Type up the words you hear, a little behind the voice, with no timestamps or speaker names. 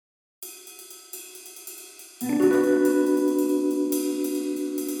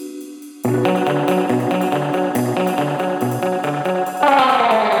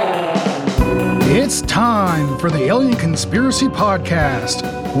for the Alien Conspiracy Podcast.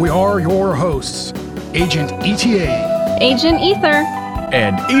 We are your hosts, Agent ETA, Agent Ether,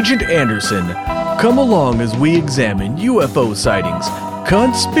 and Agent Anderson. Come along as we examine UFO sightings,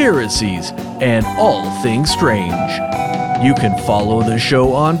 conspiracies, and all things strange. You can follow the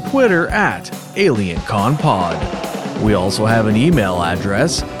show on Twitter at AlienConPod. We also have an email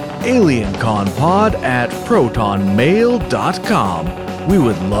address, alienconpod@protonmail.com. We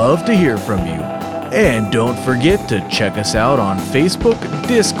would love to hear from you. And don't forget to check us out on Facebook,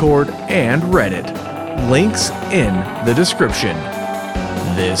 Discord, and Reddit. Links in the description.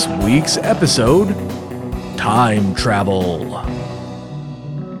 This week's episode, Time Travel.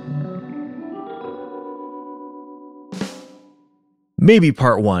 Maybe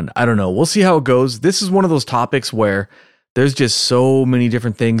part one. I don't know. We'll see how it goes. This is one of those topics where there's just so many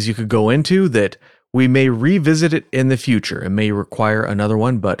different things you could go into that we may revisit it in the future. It may require another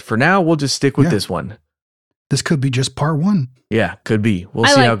one, but for now, we'll just stick with this one. This could be just part one. Yeah, could be. We'll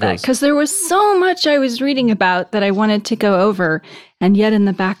see how it goes. Because there was so much I was reading about that I wanted to go over, and yet in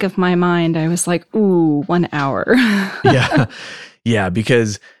the back of my mind, I was like, ooh, 1 hour. Yeah,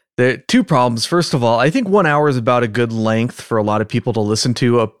 because there are two problems. First of all, I think 1 hour is about a good length for a lot of people to listen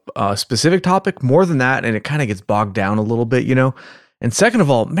to a specific topic. More than that, and it kind of gets bogged down a little bit, And second of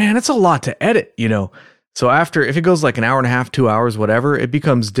all, man, it's a lot to edit, So if it goes like an hour and a half, 2 hours, whatever, it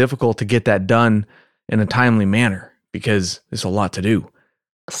becomes difficult to get that done in a timely manner because there's a lot to do.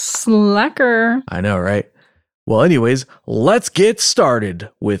 Slacker. I know, right? Well, anyways, let's get started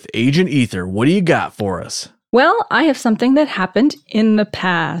with Agent Ether. What do you got for us? Well, I have something that happened in the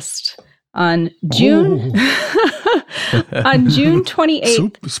past. On June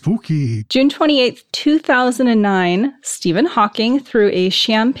 28th, spooky. June 28th, 2009, Stephen Hawking threw a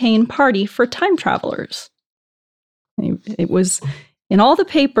champagne party for time travelers. It was in all the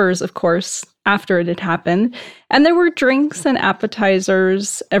papers, of course, after it had happened, and there were drinks and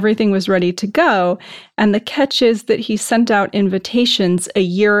appetizers. Everything was ready to go, and the catch is that he sent out invitations a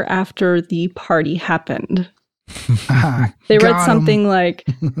year after the party happened. They read something like,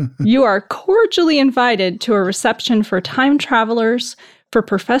 "You are cordially invited to a reception for time travelers for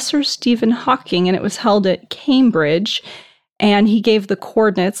Professor Stephen Hawking," and it was held at Cambridge. And he gave the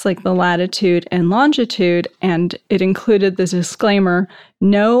coordinates, like the latitude and longitude, and it included the disclaimer,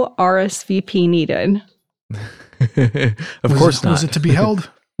 "No RSVP needed." Of course not. Was it to be held?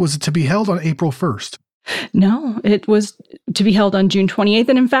 Was it to be held on April 1st? No, it was to be held on June 28th.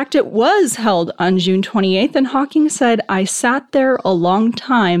 And in fact, it was held on June 28th. And Hawking said, "I sat there a long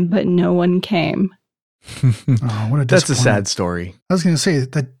time, but no one came." Oh, what a That's a sad story. I was going to say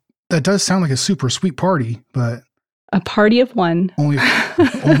that does sound like a super sweet party, but a party of one. Only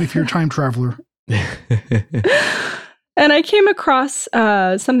if you're a time traveler. And I came across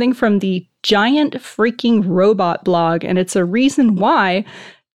something from the Giant Freaking Robot blog, and it's a reason why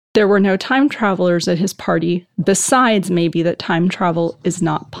there were no time travelers at his party, besides maybe that time travel is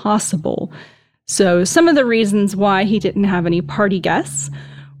not possible. So some of the reasons why he didn't have any party guests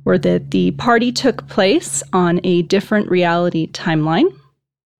were that the party took place on a different reality timeline.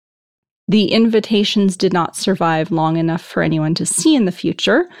 The invitations did not survive long enough for anyone to see in the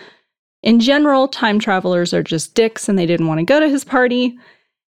future. In general, time travelers are just dicks and they didn't want to go to his party.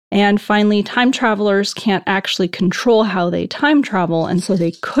 And finally, time travelers can't actually control how they time travel, and so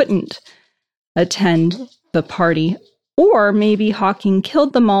they couldn't attend the party. Or maybe Hawking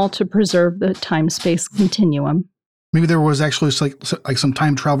killed them all to preserve the time-space continuum. Maybe there was actually like some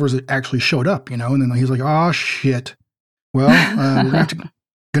time travelers that actually showed up, and then he's like, "Oh shit! Well, we're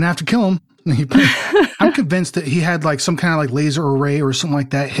gonna have to kill him." I'm convinced that he had like some kind of like laser array or something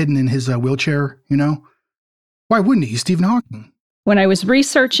like that hidden in his wheelchair. Why wouldn't he? He's Stephen Hawking. When I was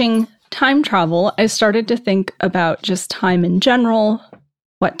researching time travel, I started to think about just time in general,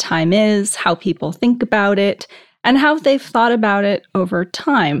 what time is, how people think about it, and how they've thought about it over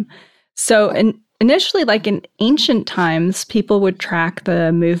time. So initially, like in ancient times, people would track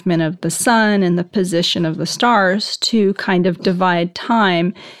the movement of the sun and the position of the stars to kind of divide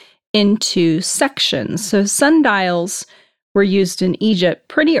time into sections. So sundials were used in Egypt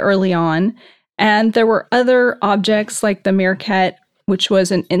pretty early on, and there were other objects like the meerkat, which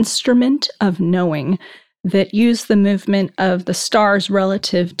was an instrument of knowing that used the movement of the stars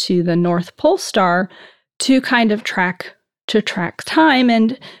relative to the North Pole star to kind of track time.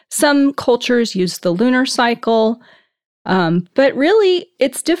 And some cultures use the lunar cycle. But really,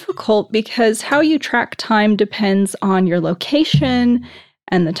 it's difficult because how you track time depends on your location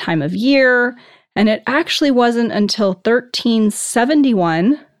and the time of year. And it actually wasn't until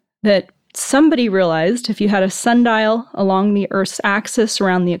 1371 that somebody realized if you had a sundial along the Earth's axis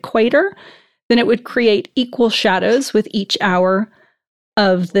around the equator, then it would create equal shadows with each hour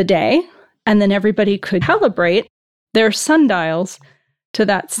of the day. And then everybody could calibrate their sundials to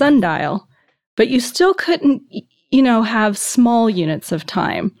that sundial. But you still couldn't, have small units of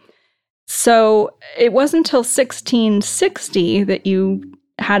time. So it wasn't until 1660 that you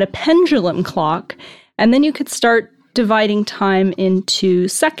had a pendulum clock, and then you could start dividing time into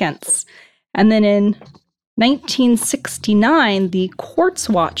seconds. And then in 1969, the quartz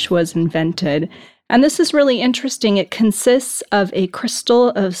watch was invented. And this is really interesting. It consists of a crystal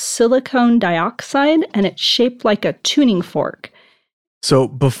of silicon dioxide, and it's shaped like a tuning fork. So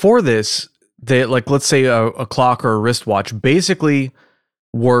before this, let's say a clock or a wristwatch basically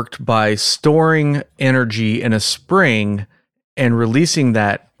worked by storing energy in a spring and releasing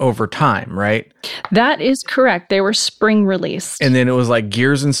that over time, right? That is correct. They were spring released. And then it was like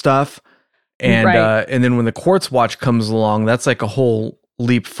gears and stuff. And Right. And then when the quartz watch comes along, that's like a whole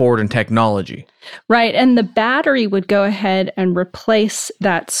leap forward in technology. Right. And the battery would go ahead and replace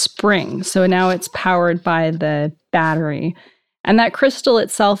that spring. So now it's powered by the battery. And that crystal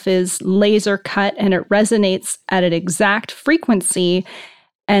itself is laser cut and it resonates at an exact frequency.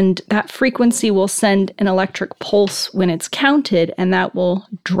 And that frequency will send an electric pulse when it's counted, and that will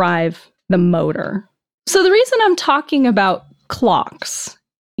drive the motor. So the reason I'm talking about clocks,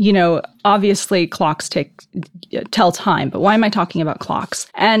 obviously clocks tell time, but why am I talking about clocks?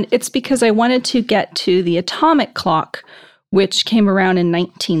 And it's because I wanted to get to the atomic clock, which came around in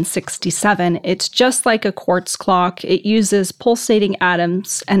 1967. It's just like a quartz clock. It uses pulsating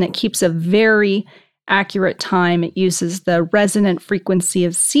atoms, and it keeps a very accurate time. It uses the resonant frequency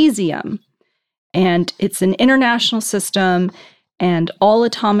of cesium. And it's an international system, and all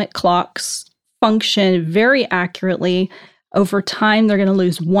atomic clocks function very accurately. Over time, they're going to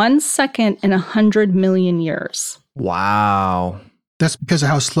lose 1 second in 100 million years. Wow. That's because of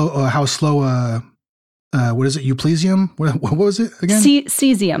how slow, what is it? Euplesium? What was it again?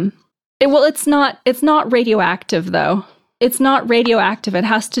 Cesium. It's not radioactive though. It's not radioactive. It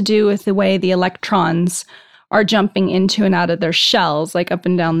has to do with the way the electrons are jumping into and out of their shells, like up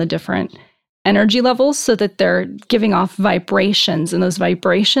and down the different energy levels, so that they're giving off vibrations, and those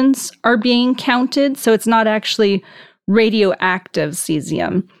vibrations are being counted. So it's not actually radioactive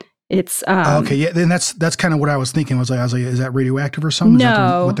cesium. It's okay, yeah. Then that's kind of what I was thinking. I was like, is that radioactive or something? No, is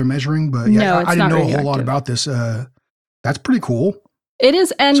that what they're measuring? But yeah, no, I didn't know a whole lot about this. That's pretty cool. It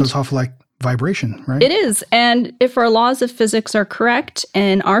is, and so it's off like vibration, right? It is, and if our laws of physics are correct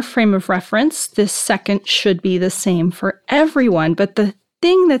in our frame of reference, this second should be the same for everyone. But the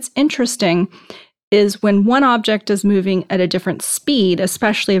thing that's interesting is when one object is moving at a different speed,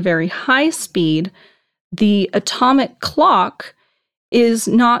 especially a very high speed, the atomic clock is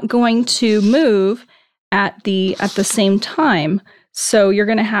not going to move at the same time. So you're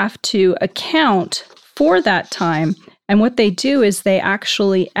going to have to account for that time. And what they do is they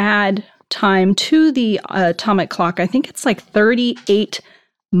actually add time to the atomic clock. I think it's like 38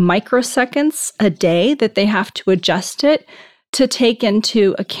 microseconds a day that they have to adjust it to take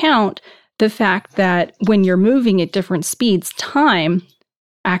into account the fact that when you're moving at different speeds, time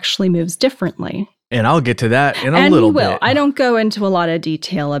actually moves differently. And I'll get to that in a little bit. I don't go into a lot of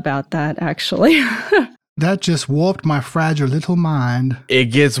detail about that, actually. That just warped my fragile little mind. It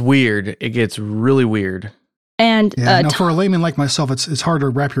gets weird. It gets really weird. And yeah, for a layman like myself, it's hard to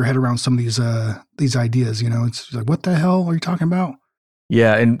wrap your head around some of these ideas. It's like, what the hell are you talking about?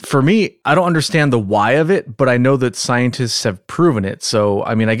 Yeah, and for me, I don't understand the why of it, but I know that scientists have proven it. So,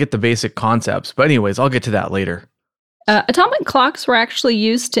 I mean, I get the basic concepts. But anyways, I'll get to that later. Atomic clocks were actually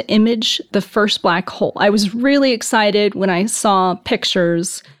used to image the first black hole. I was really excited when I saw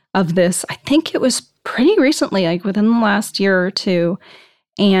pictures of this. I think it was pretty recently, like within the last year or two.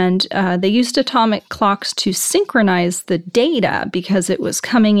 And they used atomic clocks to synchronize the data because it was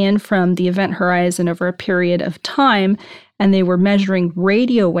coming in from the event horizon over a period of time. And they were measuring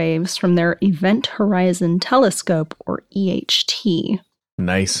radio waves from their Event Horizon Telescope, or EHT.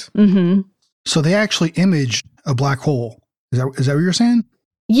 Nice. Mm-hmm. So they actually imaged a black hole. Is that what you're saying?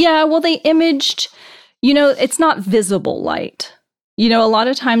 Yeah, well, they imaged, it's not visible light. A lot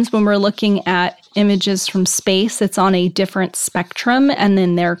of times when we're looking at images from space, it's on a different spectrum, and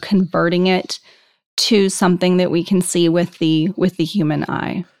then they're converting it to something that we can see with the human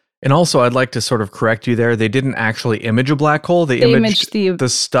eye. And also, I'd like to sort of correct you there. They didn't actually image a black hole. They imaged the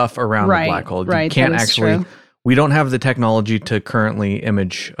stuff around the black hole. Right, you can't that is actually, true. We don't have the technology to currently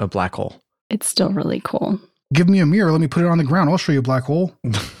image a black hole. It's still really cool. Give me a mirror. Let me put it on the ground. I'll show you a black hole.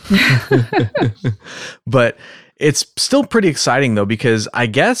 But it's still pretty exciting, though, because I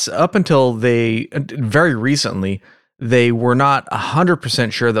guess up until very recently, they were not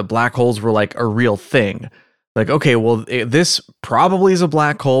 100% sure that black holes were like a real thing. Like, okay, well, this probably is a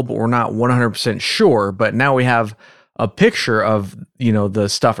black hole, but we're not 100% sure. But now we have a picture of, the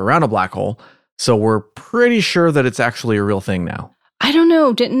stuff around a black hole. So we're pretty sure that it's actually a real thing now. I don't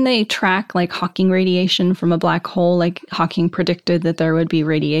know. Didn't they track like Hawking radiation from a black hole? Like Hawking predicted that there would be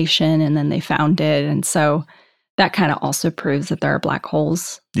radiation and then they found it. And so that kind of also proves that there are black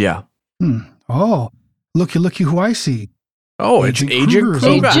holes. Yeah. Oh, looky who I see. Oh, it's Agent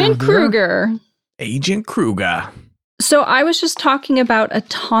Kruger. Agent Kruger. Agent Kruger. So I was just talking about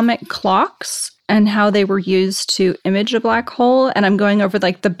atomic clocks and how they were used to image a black hole. And I'm going over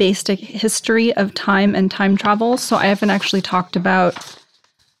like the basic history of time and time travel. So I haven't actually talked about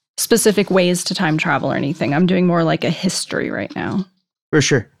specific ways to time travel or anything. I'm doing more like a history right now. For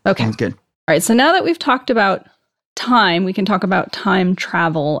sure. Okay. Sounds good. All right. So now that we've talked about time, we can talk about time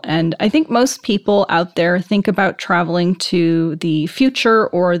travel. And I think most people out there think about traveling to the future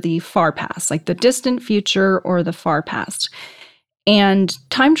or the far past, like the distant future or the far past. And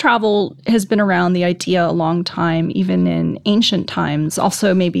time travel has been around, the idea, a long time, even in ancient times,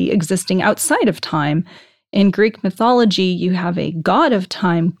 also maybe existing outside of time. In Greek mythology, you have a god of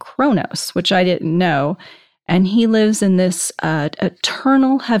time, Kronos, which I didn't know. And he lives in this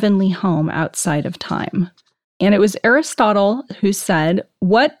eternal heavenly home outside of time. And it was Aristotle who said,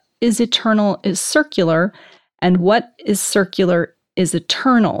 what is eternal is circular, and what is circular is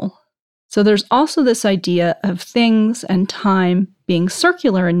eternal. So there's also this idea of things and time being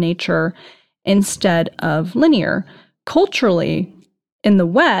circular in nature instead of linear. Culturally, in the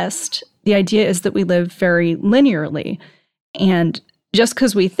West, the idea is that we live very linearly. And just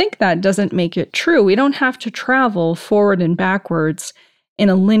because we think that doesn't make it true. We don't have to travel forward and backwards in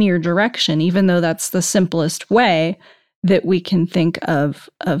a linear direction, even though that's the simplest way that we can think of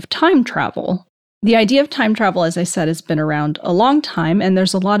time travel. The idea of time travel, as I said, has been around a long time, and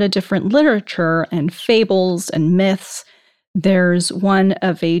there's a lot of different literature and fables and myths. There's one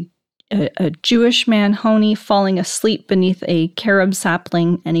of a Jewish man, Honi, falling asleep beneath a carob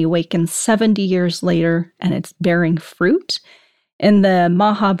sapling, and he awakens 70 years later, and it's bearing fruit. In the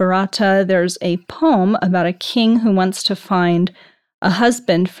Mahabharata, there's a poem about a king who wants to find a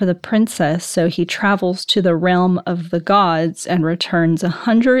husband for the princess, so he travels to the realm of the gods and returns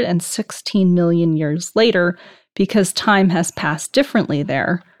 116 million years later because time has passed differently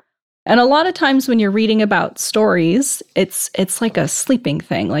there. And a lot of times when you're reading about stories, it's like a sleeping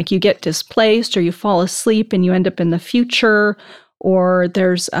thing. Like you get displaced or you fall asleep and you end up in the future. Or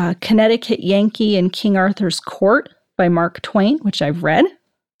there's a Connecticut Yankee in King Arthur's Court by Mark Twain, which I've read.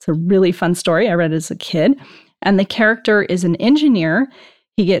 It's a really fun story. I read it as a kid. And the character is an engineer.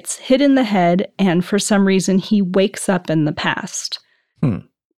 He gets hit in the head, and for some reason, he wakes up in the past.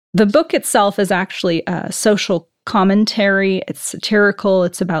 The book itself is actually a social commentary. It's satirical.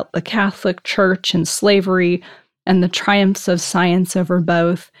 It's about the Catholic Church and slavery and the triumphs of science over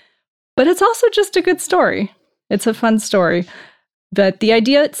both. But it's also just a good story. It's a fun story. But the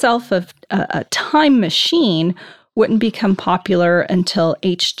idea itself of a time machine wouldn't become popular until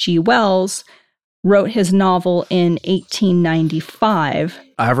H.G. Wells wrote his novel in 1895.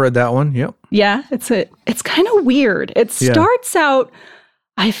 I've read that one. Yep. Yeah, it's kind of weird. It starts out,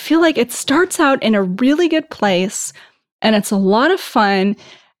 I feel like it starts out in a really good place, and it's a lot of fun.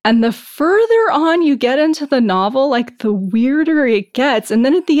 And the further on you get into the novel, like the weirder it gets. And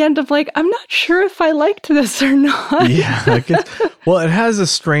then at the end of like, I'm not sure if I liked this or not. Yeah. Well, it has a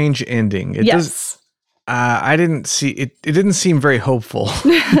strange ending. Yes. I didn't see it. It didn't seem very hopeful.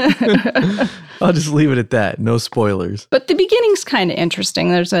 I'll just leave it at that. No spoilers. But the beginning's kind of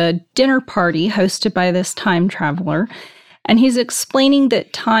interesting. There's a dinner party hosted by this time traveler, and he's explaining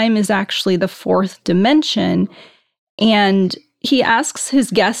that time is actually the fourth dimension. And he asks his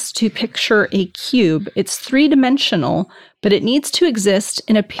guests to picture a cube. It's three-dimensional, but it needs to exist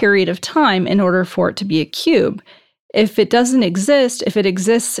in a period of time in order for it to be a cube. If it doesn't exist, if it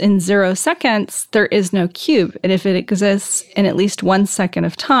exists in 0 seconds, there is no cube. And if it exists in at least 1 second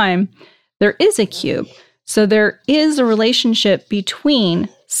of time, there is a cube. So there is a relationship between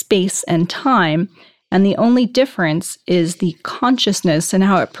space and time. And the only difference is the consciousness and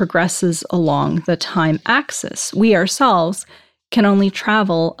how it progresses along the time axis. We ourselves can only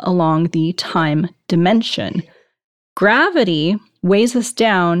travel along the time dimension. Gravity weighs us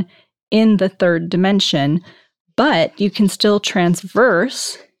down in the third dimension, but you can still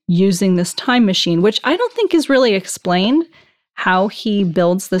transverse using this time machine, which I don't think is really explained how he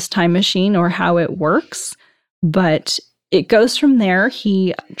builds this time machine or how it works. But it goes from there.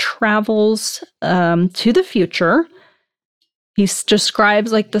 He travels to the future. He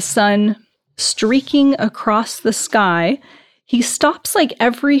describes like the sun streaking across the sky. He stops like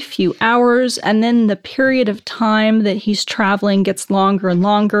every few hours, and then the period of time that he's traveling gets longer and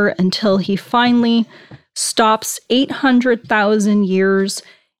longer until he finally stops 800,000 years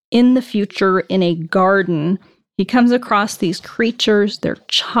in the future in a garden. He comes across these creatures. They're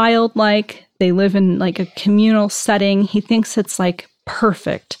childlike. They live in like a communal setting. He thinks it's like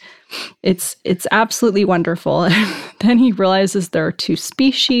perfect. It's absolutely wonderful. Then he realizes there are two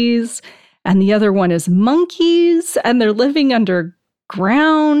species, and the other one is monkeys, and they're living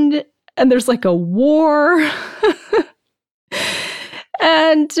underground, and there's like a war.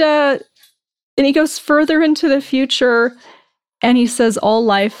 And he goes further into the future, and he says all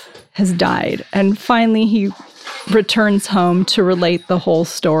life has died. And finally, he returns home to relate the whole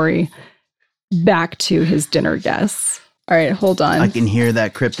story back to his dinner guests. All right, hold on. I can hear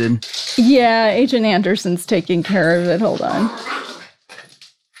that, Cryptid. Yeah, Agent Anderson's taking care of it. Hold on.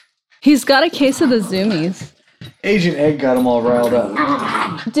 He's got a case of the Zoomies. Agent Egg got them all riled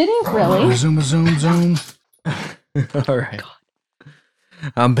up. Did he really? Zoom. All right.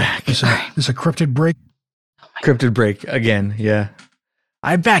 I'm back. This is a cryptid break. Cryptid break again. Yeah.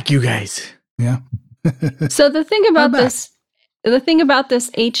 I back you guys. Yeah. So the thing about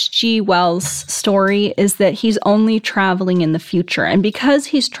this H.G. Wells story is that he's only traveling in the future. And because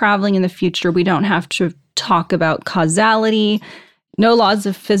he's traveling in the future, we don't have to talk about causality. No laws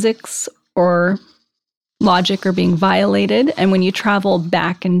of physics or logic are being violated. And when you travel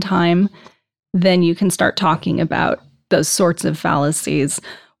back in time, then you can start talking about those sorts of fallacies.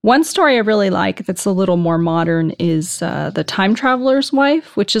 One story I really like that's a little more modern is The Time Traveler's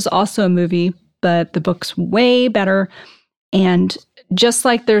Wife, which is also a movie, but the book's way better. And just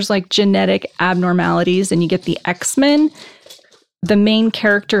like there's like genetic abnormalities and you get the X-Men, the main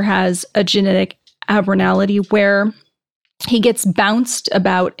character has a genetic abnormality where he gets bounced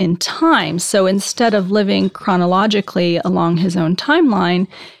about in time. So instead of living chronologically along his own timeline,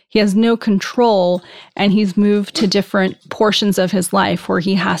 he has no control, and he's moved to different portions of his life where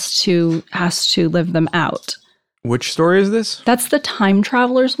he has to live them out. Which story is this? That's The Time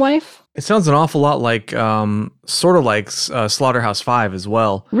Traveler's Wife. It sounds an awful lot like, sort of like Slaughterhouse-5 as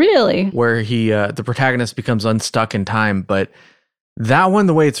well. Really? Where the protagonist becomes unstuck in time, but that one,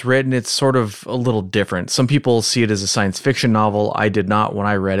 the way it's written, it's sort of a little different. Some people see it as a science fiction novel. I did not when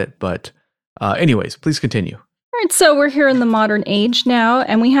I read it, but anyways, please continue. All right, so we're here in the modern age now,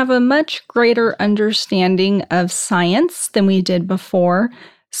 and we have a much greater understanding of science than we did before,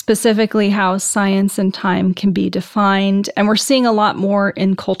 specifically how science and time can be defined. And we're seeing a lot more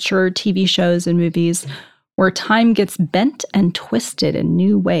in culture, TV shows, and movies where time gets bent and twisted in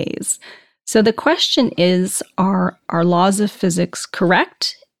new ways. So the question is, are our laws of physics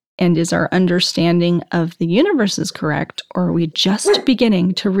correct? And is our understanding of the universe is correct? Or are we just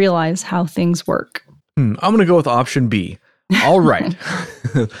beginning to realize how things work? I'm going to go with option B. All right.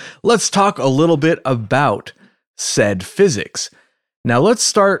 Let's talk a little bit about said physics. Now, let's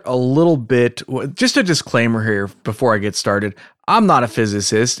start a little bit, just a disclaimer here before I get started. I'm not a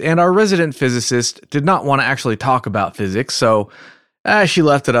physicist, and our resident physicist did not want to actually talk about physics, so she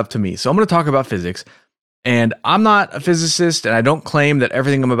left it up to me. So I'm going to talk about physics. And I'm not a physicist, and I don't claim that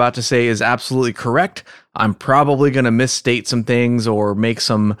everything I'm about to say is absolutely correct. I'm probably going to misstate some things or make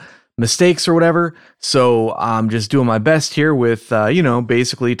some mistakes or whatever. So I'm just doing my best here with,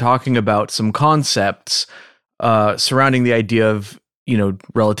 basically talking about some concepts surrounding the idea of,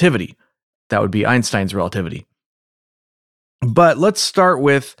 relativity. That would be Einstein's relativity. But let's start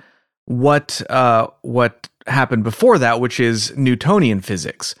with what happened before that, which is Newtonian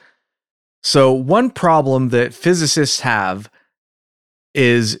physics. So one problem that physicists have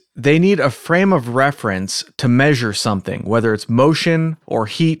is they need a frame of reference to measure something, whether it's motion or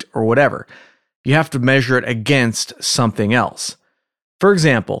heat or whatever. You have to measure it against something else. For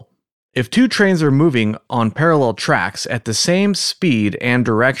example, if two trains are moving on parallel tracks at the same speed and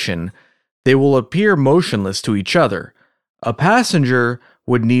direction, they will appear motionless to each other. A passenger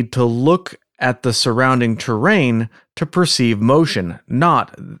would need to look at the surrounding terrain to perceive motion,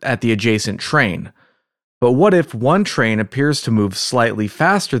 not at the adjacent train. But what if one train appears to move slightly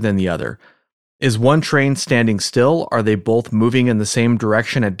faster than the other? Is one train standing still? Are they both moving in the same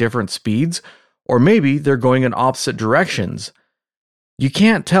direction at different speeds? Or maybe they're going in opposite directions. You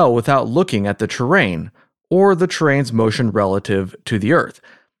can't tell without looking at the terrain, or the terrain's motion relative to the Earth.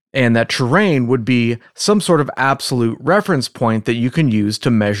 And that terrain would be some sort of absolute reference point that you can use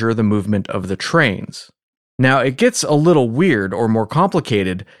to measure the movement of the trains. Now, it gets a little weird or more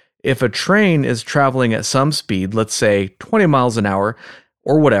complicated if a train is traveling at some speed, let's say 20 miles an hour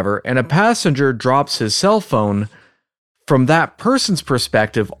or whatever, and a passenger drops his cell phone from that person's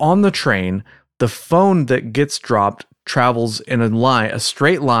perspective on the train, the phone that gets dropped travels in a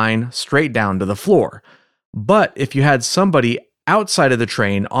straight line, straight down to the floor. But if you had somebody outside of the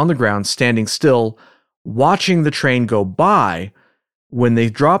train on the ground standing still, watching the train go by, when they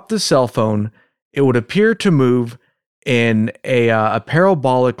dropped the cell phone, it would appear to move in a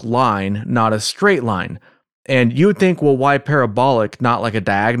parabolic line, not a straight line. And you would think, well, why parabolic, not like a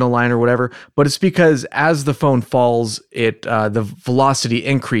diagonal line or whatever? But it's because as the phone falls, the velocity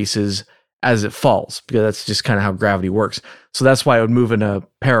increases as it falls, because that's just kind of how gravity works. So that's why it would move in a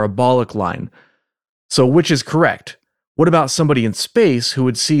parabolic line. So which is correct? What about somebody in space who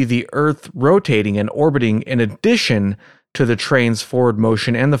would see the Earth rotating and orbiting in addition to the train's forward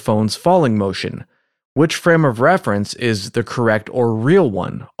motion and the phone's falling motion? Which frame of reference is the correct or real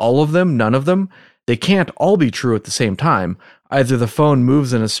one? All of them? None of them? They can't all be true at the same time. Either the phone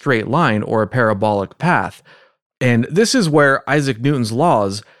moves in a straight line or a parabolic path. And this is where Isaac Newton's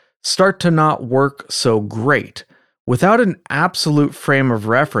laws start to not work so great. Without an absolute frame of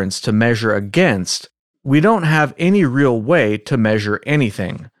reference to measure against, we don't have any real way to measure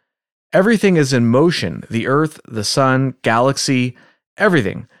anything. Everything is in motion: the Earth, the sun, galaxy,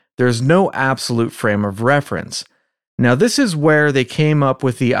 everything. There's no absolute frame of reference. Now, this is where they came up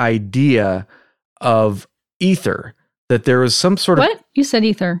with the idea of ether, that there was some sort of... What? You said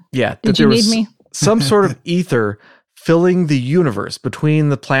ether. Yeah. Did you need me? Some sort of ether filling the universe between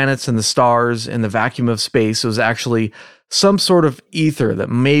the planets and the stars in the vacuum of space. It was actually some sort of ether that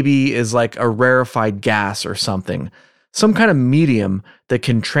maybe is like a rarefied gas or something. Some kind of medium that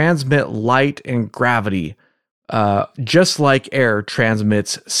can transmit light and gravity, just like air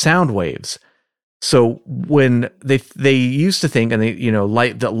transmits sound waves. So when they used to think, and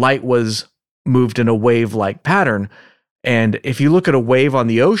that light was moved in a wave-like pattern, and if you look at a wave on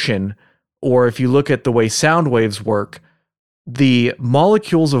the ocean, or if you look at the way sound waves work, the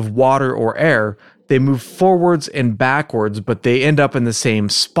molecules of water or air, they move forwards and backwards, but they end up in the same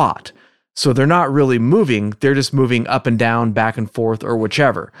spot. So they're not really moving, they're just moving up and down, back and forth, or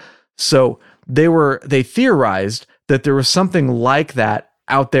whichever. So they theorized that there was something like that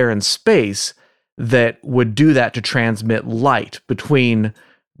out there in space that would do that to transmit light between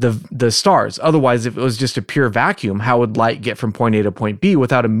the stars. Otherwise, if it was just a pure vacuum, how would light get from point A to point B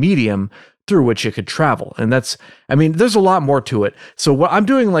without a medium through which it could travel? And there's a lot more to it. So what I'm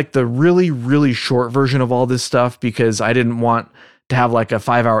doing, like the really, really short version of all this stuff, because I didn't want to have like a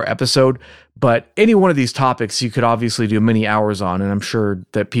 5-hour episode, but any one of these topics you could obviously do many hours on, and I'm sure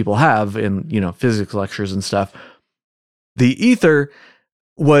that people have in, physics lectures and stuff. The ether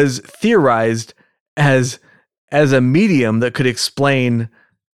was theorized as a medium that could explain,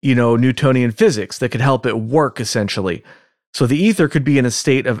 Newtonian physics, that could help it work, essentially. So the ether could be in a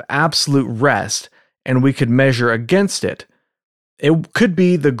state of absolute rest, and we could measure against it. It could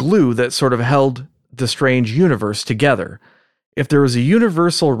be the glue that sort of held the strange universe together. If there was a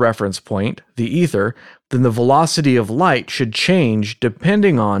universal reference point, the ether, then the velocity of light should change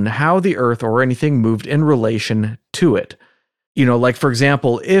depending on how the Earth or anything moved in relation to it. Like for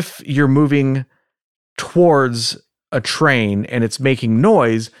example, if you're moving towards a train and it's making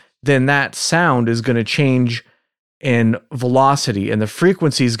noise, then that sound is going to change in velocity, and the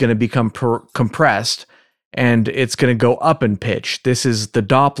frequency is going to become compressed, and it's going to go up in pitch. This is the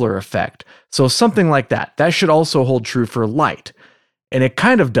Doppler effect. So something like that. That should also hold true for light. And it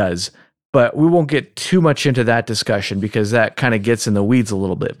kind of does, but we won't get too much into that discussion because that kind of gets in the weeds a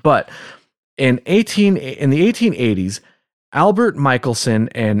little bit. But in the 1880s, Albert Michelson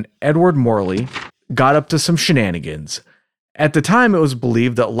and Edward Morley got up to some shenanigans. At the time, it was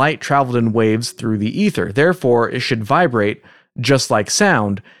believed that light traveled in waves through the ether. Therefore, it should vibrate just like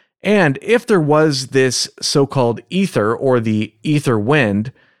sound. And if there was this so-called ether or the ether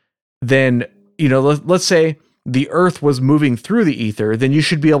wind, then, let's say the Earth was moving through the ether, then you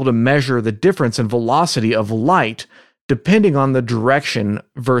should be able to measure the difference in velocity of light depending on the direction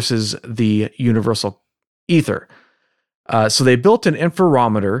versus the universal ether. So they built an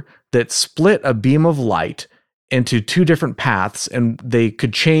interferometer that split a beam of light into two different paths, and they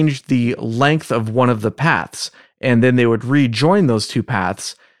could change the length of one of the paths, and then they would rejoin those two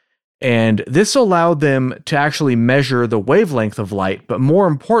paths. And this allowed them to actually measure the wavelength of light, but more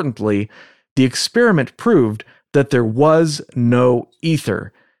importantly, the experiment proved that there was no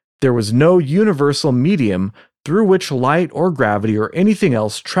ether. There was no universal medium through which light or gravity or anything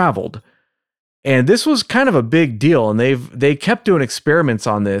else traveled. And this was kind of a big deal, and they kept doing experiments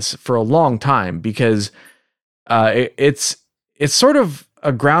on this for a long time because it's sort of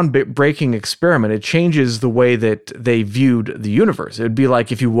a groundbreaking experiment. It changes the way that they viewed the universe. It would be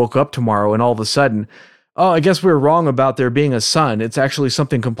like if you woke up tomorrow and all of a sudden, oh, I guess we were wrong about there being a sun. It's actually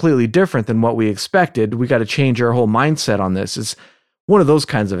something completely different than what we expected. We got to change our whole mindset on this. It's one of those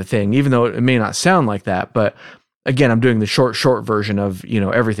kinds of a thing, even though it may not sound like that. But again, I'm doing the short version of,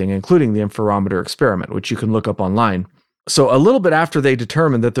 everything, including the interferometer experiment, which you can look up online. So a little bit after they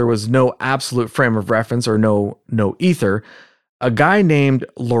determined that there was no absolute frame of reference or no ether, a guy named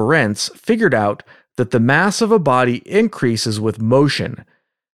Lorentz figured out that the mass of a body increases with motion.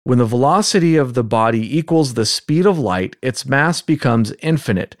 When the velocity of the body equals the speed of light, its mass becomes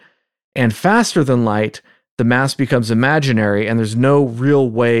infinite. And faster than light, the mass becomes imaginary, and there's no real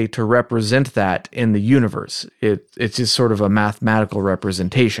way to represent that in the universe. It's just sort of a mathematical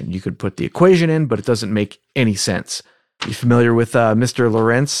representation. You could put the equation in, but it doesn't make any sense. You familiar with Mr.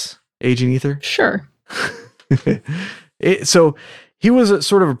 Lorentz, Aging Ether? Sure. So he was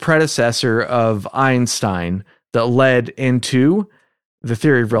sort of a predecessor of Einstein that led into the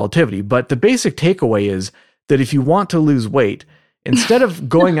theory of relativity. But the basic takeaway is that if you want to lose weight, instead of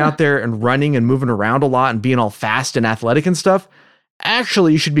going out there and running and moving around a lot and being all fast and athletic and stuff,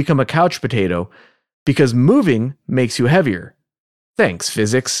 actually you should become a couch potato, because moving makes you heavier. Thanks,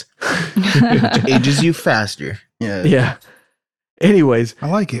 physics. Which ages you faster. Yeah. Anyways, I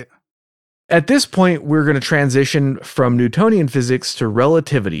like it. At this point, we're going to transition from Newtonian physics to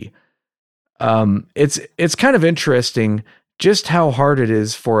relativity. It's kind of interesting just how hard it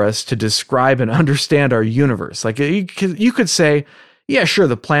is for us to describe and understand our universe. Like you could say, yeah, sure,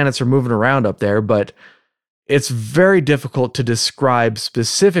 the planets are moving around up there, but it's very difficult to describe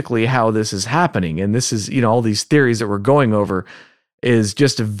specifically how this is happening. And this is, all these theories that we're going over is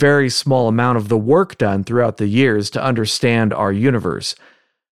just a very small amount of the work done throughout the years to understand our universe.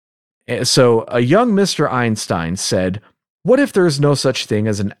 So a young Mr. Einstein said, what if there is no such thing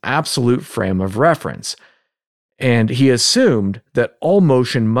as an absolute frame of reference? And he assumed that all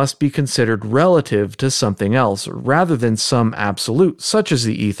motion must be considered relative to something else rather than some absolute, such as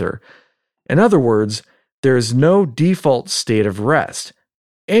the ether. In other words, there is no default state of rest.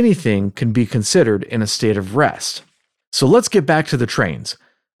 Anything can be considered in a state of rest. So let's get back to the trains.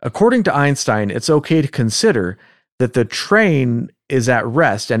 According to Einstein, it's okay to consider that the train is at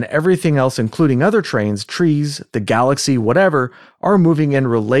rest and everything else, including other trains, trees, the galaxy, whatever, are moving in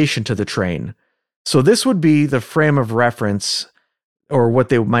relation to the train. So this would be the frame of reference, or what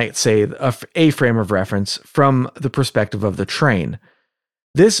they might say, a frame of reference from the perspective of the train.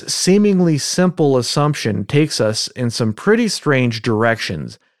 This seemingly simple assumption takes us in some pretty strange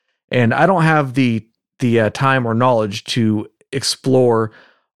directions, and I don't have the time or knowledge to explore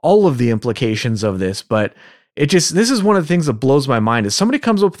all of the implications of this, but this is one of the things that blows my mind is somebody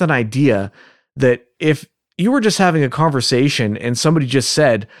comes up with an idea that if you were just having a conversation and somebody just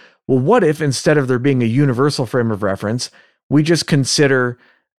said, well, what if instead of there being a universal frame of reference, we just consider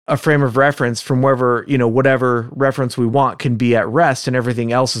a frame of reference from wherever, whatever reference we want can be at rest and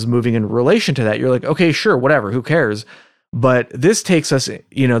everything else is moving in relation to that. You're like, okay, sure, whatever, who cares? But this takes us,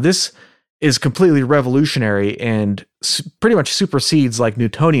 this is completely revolutionary and pretty much supersedes like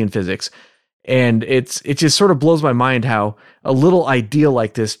Newtonian physics. And it just sort of blows my mind how a little idea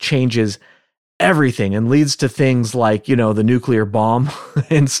like this changes everything and leads to things like, the nuclear bomb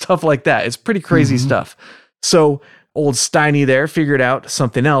and stuff like that. It's pretty crazy stuff. So old Steiny there figured out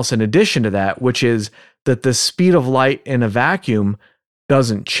something else in addition to that, which is that the speed of light in a vacuum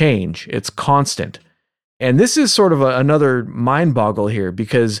doesn't change. It's constant. And this is sort of another mind boggle here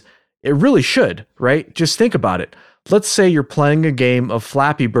because it really should, right? Just think about it. Let's say you're playing a game of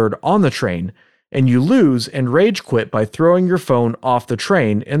Flappy Bird on the train and you lose and rage quit by throwing your phone off the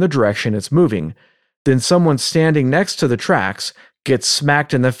train in the direction it's moving. Then someone standing next to the tracks gets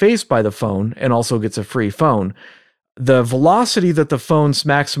smacked in the face by the phone and also gets a free phone. The velocity that the phone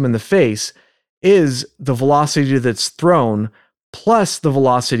smacks him in the face is the velocity that's thrown plus the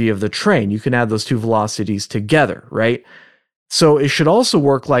velocity of the train. You can add those two velocities together, right? So it should also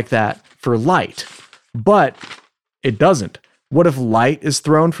work like that for light, but it doesn't. What if light is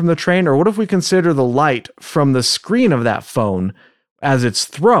thrown from the train? Or what if we consider the light from the screen of that phone as it's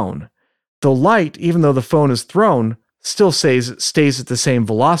thrown? The light, even though the phone is thrown, still stays at the same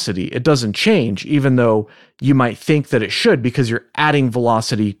velocity. It doesn't change, even though you might think that it should because you're adding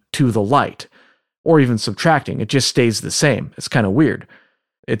velocity to the light or even subtracting. It just stays the same. It's kind of weird.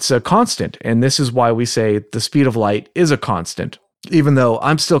 It's a constant, and this is why we say the speed of light is a constant, even though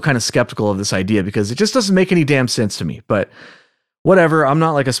I'm still kind of skeptical of this idea because it just doesn't make any damn sense to me. But whatever, I'm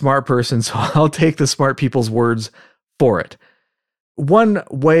not like a smart person, so I'll take the smart people's words for it. One of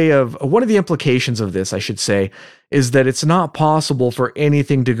the implications of this, I should say, is that it's not possible for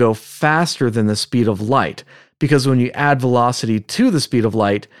anything to go faster than the speed of light, because when you add velocity to the speed of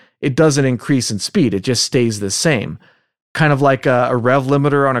light, it doesn't increase in speed. It just stays the same. Kind of like a rev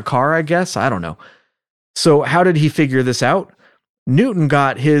limiter on a car, I guess. I don't know. So how did he figure this out? Newton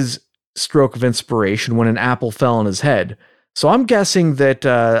got his stroke of inspiration when an apple fell on his head. So I'm guessing that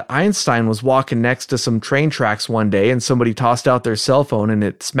Einstein was walking next to some train tracks one day and somebody tossed out their cell phone and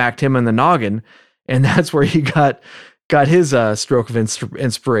it smacked him in the noggin. And that's where he got his stroke of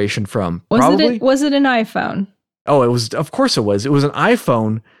inspiration from. Was it an iPhone? Oh, it was. Of course it was. It was an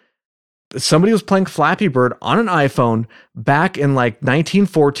iPhone. Somebody was playing Flappy Bird on an iPhone back in like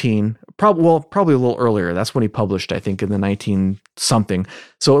 1914. Probably a little earlier. That's when he published, I think, in the 19-something.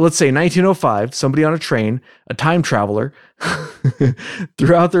 So let's say 1905, somebody on a train, a time traveler,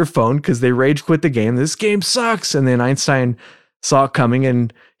 threw out their phone because they rage quit the game. This game sucks. And then Einstein saw it coming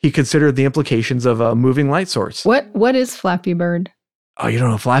and he considered the implications of a moving light source. What is Flappy Bird? Oh, you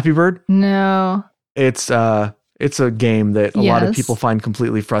don't know Flappy Bird? No. It's a game that a lot of people find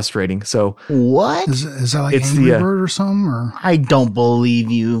completely frustrating. So what? Is that like Angry Bird or something? Or? I don't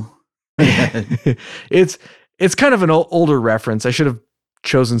believe you. It's kind of an older reference. I should have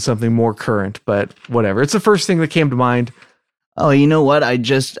chosen something more current, but whatever. It's the first thing that came to mind. Oh, you know what? I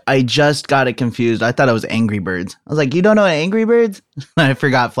just got it confused. I thought it was Angry Birds. I was like, you don't know Angry Birds? I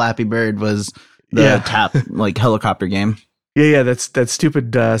forgot Flappy Bird was the tap like helicopter game. Yeah, that's that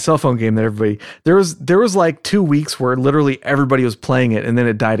stupid cell phone game that everybody. There was like 2 weeks where literally everybody was playing it, and then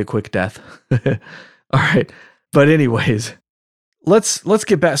it died a quick death. All right, but anyways, let's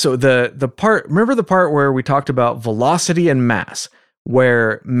get back. So the part. Remember the part where we talked about velocity and mass,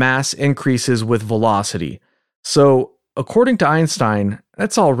 where mass increases with velocity. So according to Einstein,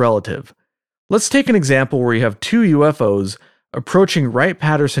 that's all relative. Let's take an example where you have two UFOs approaching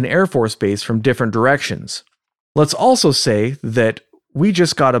Wright-Patterson Air Force Base from different directions. Let's also say that we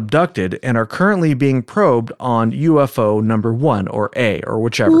just got abducted and are currently being probed on UFO number 1 or A or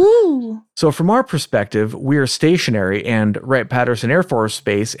whichever. Ooh. So from our perspective, we are stationary and Wright-Patterson Air Force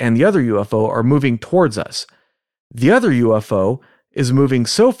Base and the other UFO are moving towards us. The other UFO is moving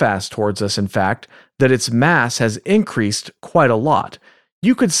so fast towards us, in fact, that its mass has increased quite a lot.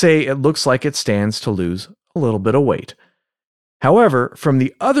 You could say it looks like it stands to lose a little bit of weight. However, from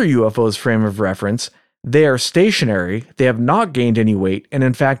the other UFO's frame of reference, they are stationary, they have not gained any weight, and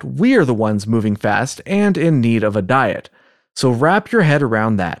in fact, we are the ones moving fast and in need of a diet. So wrap your head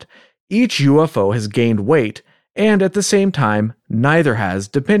around that. Each UFO has gained weight, and at the same time, neither has,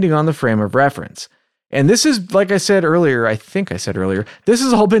 depending on the frame of reference. And this is, like I said earlier, this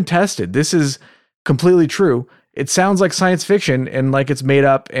has all been tested. This is completely true. It sounds like science fiction and like it's made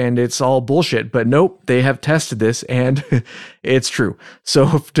up and it's all bullshit, but nope, they have tested this and it's true.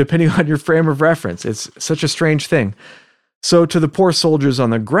 So depending on your frame of reference, it's such a strange thing. So to the poor soldiers on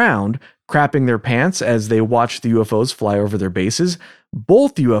the ground, crapping their pants as they watch the UFOs fly over their bases,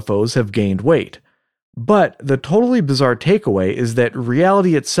 both UFOs have gained weight. But the totally bizarre takeaway is that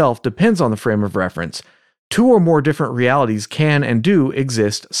reality itself depends on the frame of reference. Two or more different realities can and do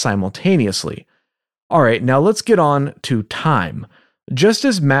exist simultaneously. All right, now let's get on to time. Just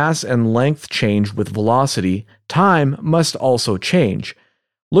as mass and length change with velocity, time must also change.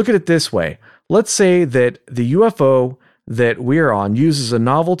 Look at it this way. Let's say that the UFO that we're on uses a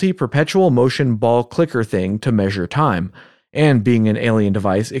novelty perpetual motion ball clicker thing to measure time. And being an alien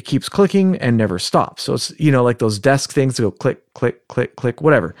device, it keeps clicking and never stops. So it's, like those desk things that go click, click, click, click,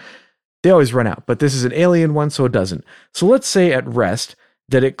 whatever. They always run out, but this is an alien one, so it doesn't. So let's say at rest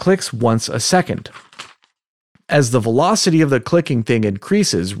that it clicks once a second. As the velocity of the clicking thing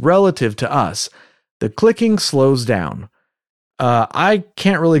increases relative to us, the clicking slows down. I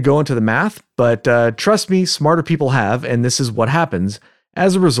can't really go into the math, but trust me, smarter people have, and this is what happens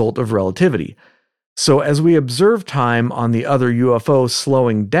as a result of relativity. So as we observe time on the other UFO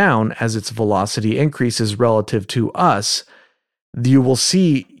slowing down as its velocity increases relative to us, you'll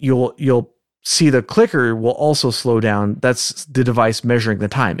see the clicker will also slow down. That's the device measuring the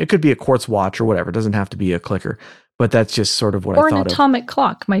time. It could be a quartz watch or whatever. It doesn't have to be a clicker, but that's just sort of what I thought of. Or an atomic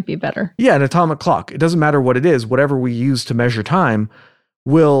clock might be better. Yeah, an atomic clock. It doesn't matter what it is. Whatever we use to measure time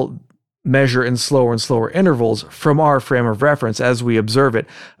will measure in slower and slower intervals from our frame of reference as we observe it,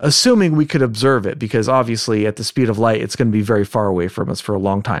 assuming we could observe it, because obviously at the speed of light, it's going to be very far away from us for a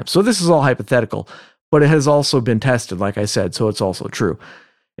long time. So this is all hypothetical, but it has also been tested, like I said, so it's also true.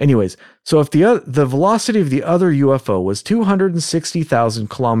 Anyways, so if the velocity of the other UFO was 260,000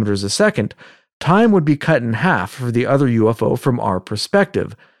 kilometers a second, time would be cut in half for the other UFO from our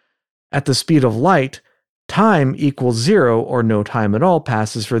perspective. At the speed of light, time equals 0 or no time at all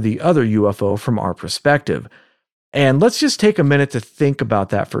passes for the other UFO from our perspective. And let's just take a minute to think about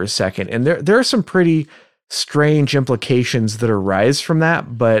that for a second. And there are some pretty strange implications that arise from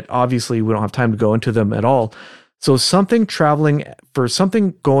that, but obviously we don't have time to go into them at all. So something going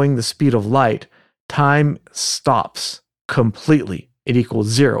the speed of light, time stops completely. It equals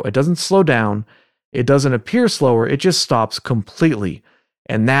 0. It doesn't slow down. It doesn't appear slower. It just stops completely.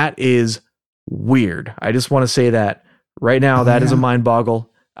 And that is weird. I just want to say that right now. That is a mind boggle.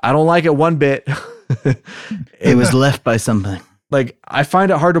 I don't like it one bit. It was left by something. Like, I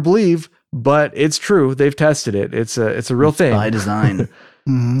find it hard to believe, but it's true. They've tested it. It's a real thing. By design.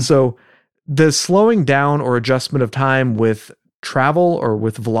 So the slowing down or adjustment of time with travel or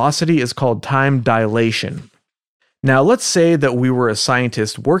with velocity is called time dilation. Now, let's say that we were a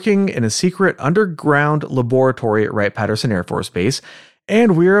scientist working in a secret underground laboratory at Wright-Patterson Air Force Base,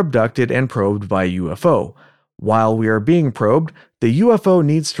 and we are abducted and probed by a UFO. While we are being probed, the UFO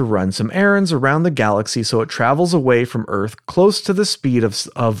needs to run some errands around the galaxy so it travels away from Earth close to the speed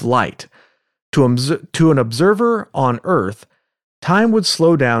of light. To an observer on Earth, time would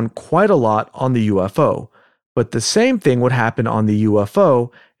slow down quite a lot on the UFO, but the same thing would happen on the UFO,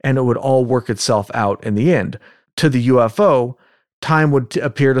 and it would all work itself out in the end. To the UFO, time would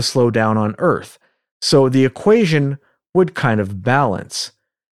appear to slow down on Earth, so the equation would kind of balance.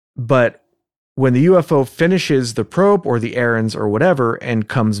 But when the UFO finishes the probe or the errands or whatever and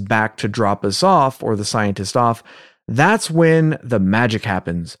comes back to drop us off or the scientist off, that's when the magic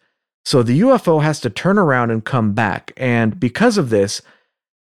happens. So the UFO has to turn around and come back. And because of this,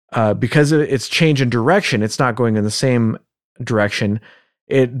 because of its change in direction, it's not going in the same direction.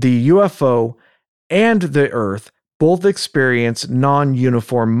 The UFO and the Earth both experience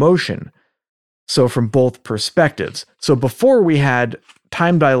non-uniform motion. So from both perspectives. So before we had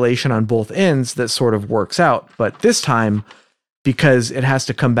time dilation on both ends that sort of works out. But this time, because it has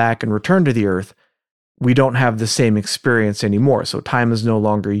to come back and return to the Earth, we don't have the same experience anymore. So time is no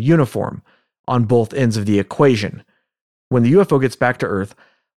longer uniform on both ends of the equation. When the UFO gets back to Earth,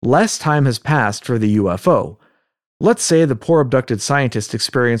 less time has passed for the UFO. Let's say the poor abducted scientist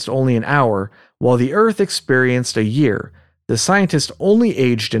experienced only an hour, while the Earth experienced a year. The scientist only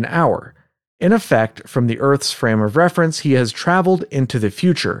aged an hour. In effect, from the Earth's frame of reference, he has traveled into the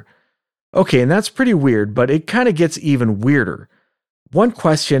future. Okay, and that's pretty weird, but it kind of gets even weirder. One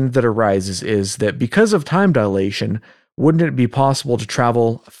question that arises is that because of time dilation, wouldn't it be possible to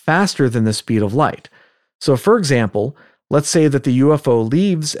travel faster than the speed of light? So for example, let's say that the UFO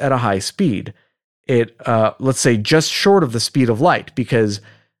leaves at a high speed. Let's say just short of the speed of light, because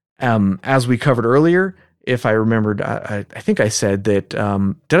as we covered earlier, if I remembered, I think I said that,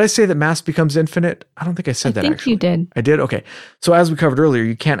 did I say that mass becomes infinite? I don't think I said that actually. I think you did. I did? Okay. So as we covered earlier,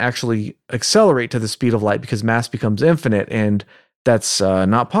 you can't actually accelerate to the speed of light because mass becomes infinite, and that's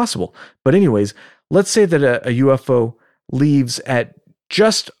not possible. But anyways, let's say that a UFO leaves at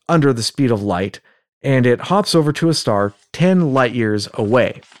just under the speed of light, and it hops over to a star 10 light years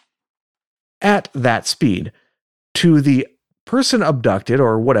away. At that speed, to the person abducted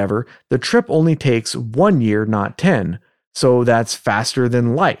or whatever, the trip only takes 1 year, not 10. So that's faster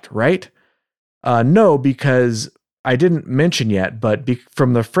than light, right? No, because I didn't mention yet, but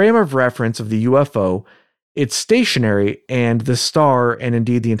from the frame of reference of the UFO, it's stationary, and the star and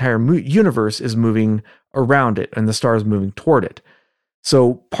indeed the entire universe is moving around it, and the star is moving toward it.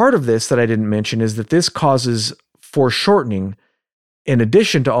 So part of this that I didn't mention is that this causes foreshortening in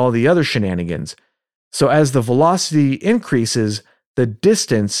addition to all the other shenanigans. So as the velocity increases, the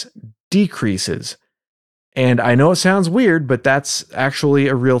distance decreases. And I know it sounds weird, but that's actually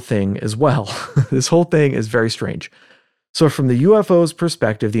a real thing as well. This whole thing is very strange. So from the UFO's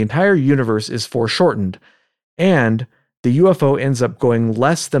perspective, the entire universe is foreshortened, and the UFO ends up going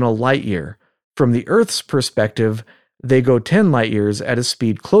less than a light year. From the Earth's perspective, they go 10 light years at a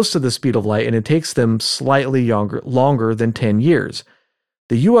speed close to the speed of light, and it takes them slightly longer than 10 years.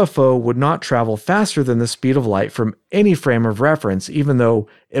 The UFO would not travel faster than the speed of light from any frame of reference, even though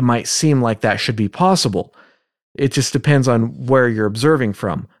it might seem like that should be possible. It just depends on where you're observing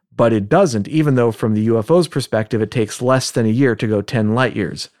from, but it doesn't, even though from the UFO's perspective, it takes less than a year to go 10 light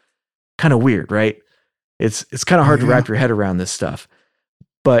years. Kind of weird, right? It's kind of hard to wrap your head around this stuff.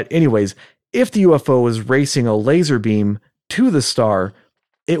 But anyways, if the UFO was racing a laser beam to the star,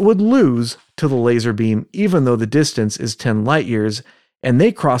 it would lose to the laser beam, even though the distance is 10 light years, and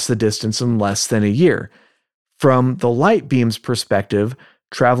they cross the distance in less than a year. From the light beam's perspective,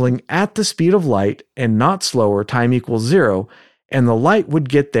 traveling at the speed of light and not slower, time equals 0, and the light would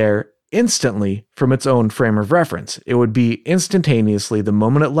get there instantly from its own frame of reference. It would be instantaneously, the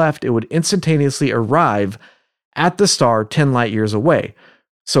moment it left, it would instantaneously arrive at the star 10 light years away.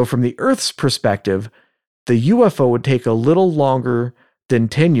 So from the Earth's perspective, the UFO would take a little longer than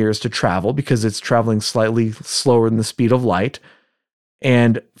 10 years to travel because it's traveling slightly slower than the speed of light.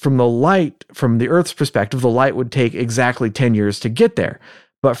 And from the Earth's perspective, the light would take exactly 10 years to get there.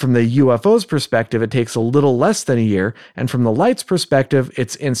 But from the UFO's perspective, it takes a little less than a year. And from the light's perspective,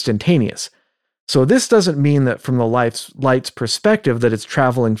 it's instantaneous. So this doesn't mean that from the light's perspective that it's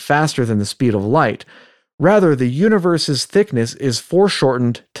traveling faster than the speed of light. Rather, the universe's thickness is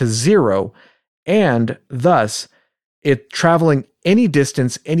foreshortened to 0, and thus, it traveling any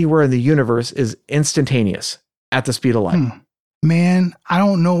distance anywhere in the universe is instantaneous at the speed of light. Man, I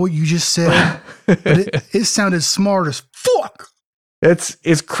don't know what you just said, but it sounded smart as fuck.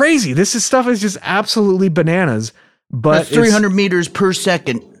 It's crazy. Stuff is just absolutely bananas. But that's 300 meters per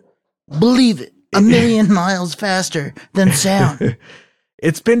second. Believe it. 1,000,000 miles faster than sound.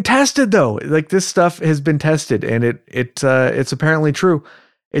 It's been tested though. Like this stuff has been tested, and it's apparently true.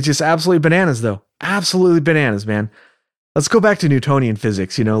 It's just absolutely bananas though. Absolutely bananas, man. Let's go back to Newtonian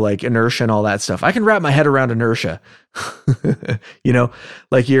physics, like inertia and all that stuff. I can wrap my head around inertia.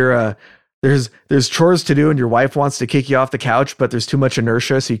 Like there's chores to do and your wife wants to kick you off the couch, but there's too much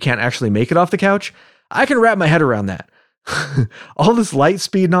inertia, so you can't actually make it off the couch. I can wrap my head around that. All this light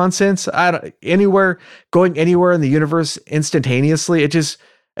speed nonsense, going anywhere in the universe instantaneously,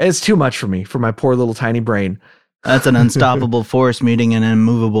 it's too much for me, for my poor little tiny brain. That's an unstoppable force meeting an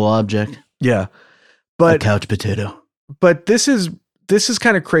immovable object. Yeah. A couch potato. But this is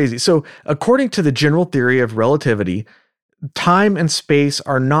kind of crazy. So according to the general theory of relativity, time and space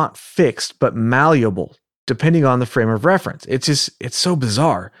are not fixed, but malleable, depending on the frame of reference. It's so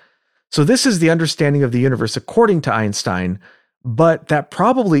bizarre. So this is the understanding of the universe according to Einstein, but that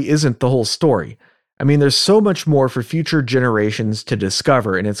probably isn't the whole story. I mean, there's so much more for future generations to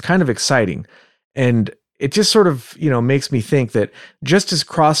discover, and it's kind of exciting. And it just sort of, makes me think that just as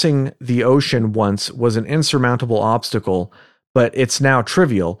crossing the ocean once was an insurmountable obstacle, but it's now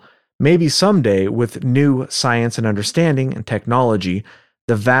trivial, maybe someday with new science and understanding and technology,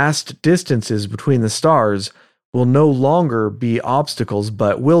 the vast distances between the stars will no longer be obstacles,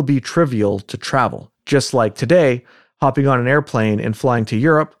 but will be trivial to travel. Just like today, hopping on an airplane and flying to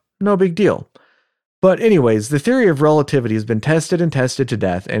Europe, no big deal. But anyways, the theory of relativity has been tested and tested to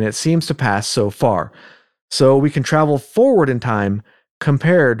death, and it seems to pass so far. So we can travel forward in time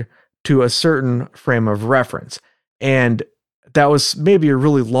compared to a certain frame of reference. And that was maybe a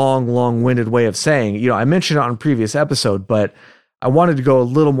really long-winded way of saying, I mentioned it on a previous episode, but I wanted to go a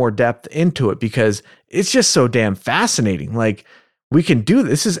little more depth into it because it's just so damn fascinating. Like, we can do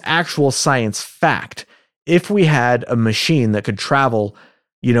this. This is actual science fact. If we had a machine that could travel,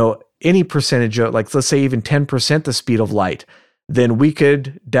 any percentage of, like, let's say even 10% the speed of light, then we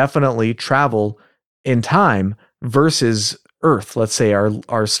could definitely travel in time versus Earth, let's say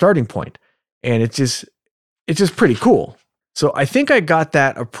our starting point. And it's just pretty cool. So I think I got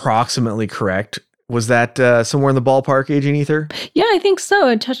that approximately correct. Was that somewhere in the ballpark, Agent Ether? Yeah, I think so.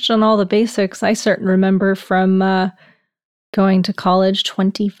 It touched on all the basics. I certainly remember from going to college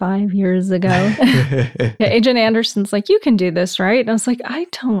 25 years ago. Yeah, Agent Anderson's like, you can do this, right? And I was like, I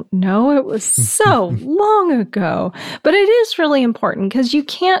don't know. It was so long ago. But it is really important because you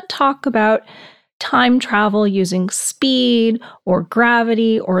can't talk about time travel using speed or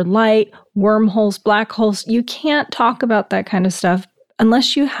gravity or light, wormholes, black holes. You can't talk about that kind of stuff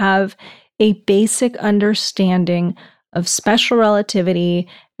unless you have a basic understanding of special relativity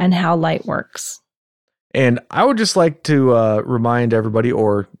and how light works. And I would just like to remind everybody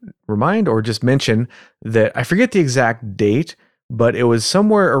or just mention that I forget the exact date, but it was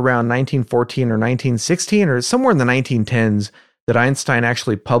somewhere around 1914 or 1916 or somewhere in the 1910s that Einstein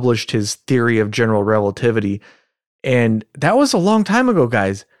actually published his theory of general relativity. And that was a long time ago,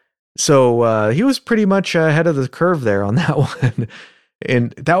 guys. So he was pretty much ahead of the curve there on that one.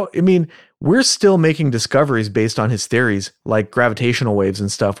 And we're still making discoveries based on his theories, like gravitational waves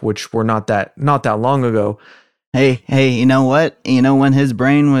and stuff, which were not that long ago. Hey, you know what? When his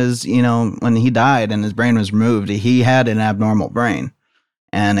brain was, when he died and his brain was removed, he had an abnormal brain.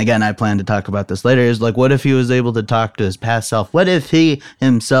 And again, I plan to talk about this later, is like, what if he was able to talk to his past self? What if he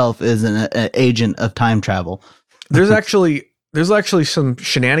himself is an agent of time travel? There's actually some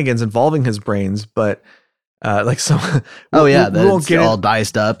shenanigans involving his brains, but like some. That's all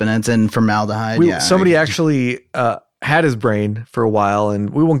diced up and it's in formaldehyde. Somebody actually had his brain for a while, and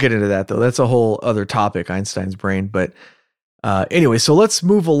we won't get into that though. That's a whole other topic, Einstein's brain. But anyway, so let's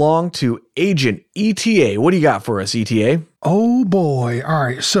move along to Agent ETA. What do you got for us, ETA? Oh boy. All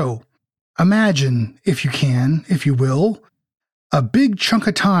right. So imagine, if you will, a big chunk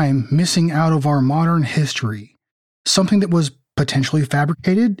of time missing out of our modern history. Something that was potentially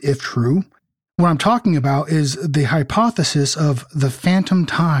fabricated, if true. What I'm talking about is the hypothesis of the phantom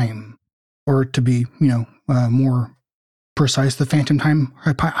time, or to be, more precise, the phantom time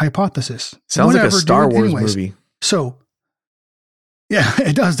hypothesis. Sounds like a Star Wars Anyways, movie. So, yeah,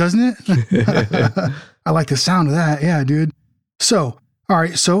 it does, doesn't it? I like the sound of that. Yeah, dude. So, all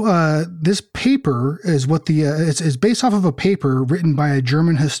right. So, this paper is what it's based off of a paper written by a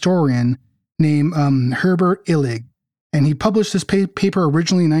German historian named Herbert Illig. And he published this paper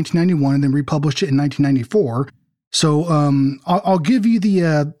originally in 1991 and then republished it in 1994. So I'll give you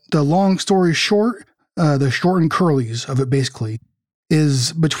the long story short, the short and curlies of it basically,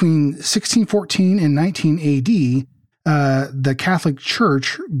 is between 1614 and 19 AD, the Catholic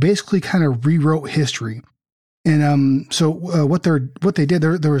Church basically kind of rewrote history. And so what they did,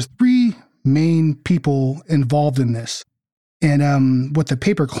 there was three main people involved in this. And what the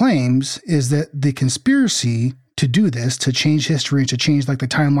paper claims is that the conspiracy to do this, to change history and to change like the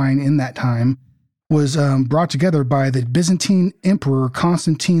timeline in that time, was brought together by the Byzantine Emperor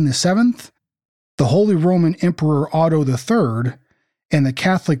Constantine VII, the Holy Roman Emperor Otto III, and the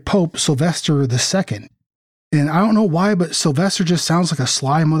Catholic Pope Sylvester II. And I don't know why, but Sylvester just sounds like a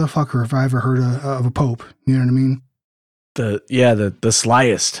sly motherfucker if I ever heard of a pope. You know what I mean? The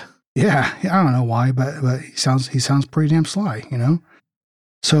slyest. Yeah, I don't know why, but he sounds pretty damn sly,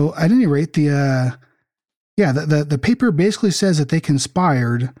 So at any rate, the paper basically says that they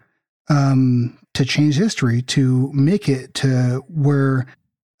conspired to change history, to make it to where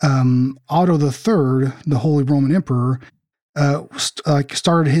Otto III, the Holy Roman Emperor,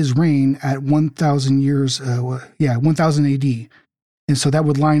 started his reign at 1,000 years, 1,000 AD. And so that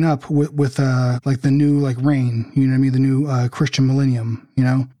would line up with like the new like reign, you know what I mean? The new Christian millennium,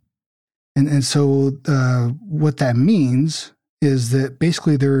 And so what that means is that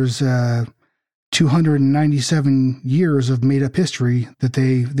basically there's 297 years of made up history that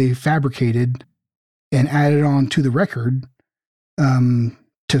they fabricated and added on to the record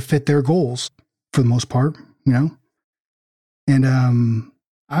to fit their goals for the most part, And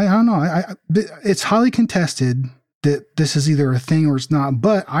I don't know. It's highly contested that this is either a thing or it's not,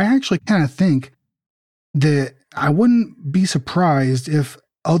 but I actually kind of think that I wouldn't be surprised if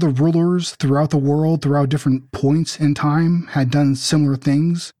other rulers throughout the world, throughout different points in time, had done similar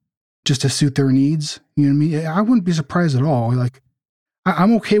things just to suit their needs. You know what I mean? I wouldn't be surprised at all. Like,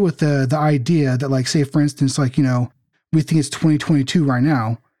 I'm okay with the idea that, like, say, for instance, like, we think it's 2022 right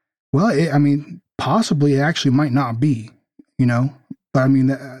now. Well, possibly it actually might not be, but I mean,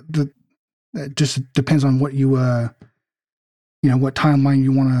 that just depends on what you, what timeline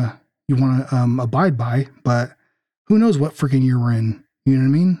you want to abide by. But who knows what freaking year we're in? You know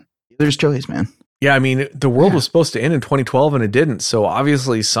what I mean? There's choice, man. Yeah, I mean, the world was supposed to end in 2012 and it didn't. So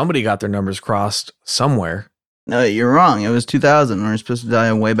obviously somebody got their numbers crossed somewhere. No, you're wrong. It was 2000. We were supposed to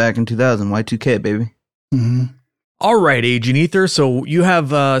die way back in 2000. Y2K, baby. Mm-hmm. All right, Agent Ether. So you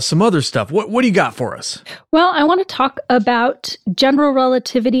have some other stuff. What do you got for us? Well, I want to talk about general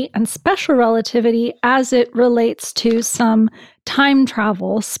relativity and special relativity as it relates to some time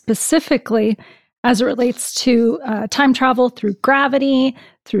travel, specifically as it relates to time travel through gravity,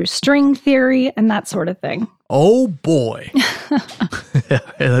 through string theory, and that sort of thing. Oh, boy.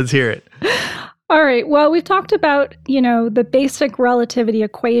 Let's hear it. All right. Well, we've talked about, the basic relativity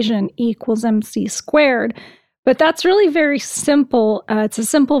equation E equals mc squared, but that's really very simple. It's a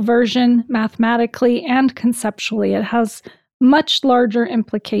simple version mathematically and conceptually. It has much larger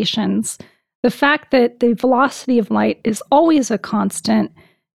implications. The fact that the velocity of light is always a constant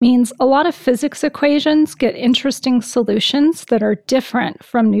means a lot of physics equations get interesting solutions that are different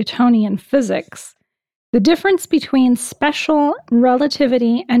from Newtonian physics. The difference between special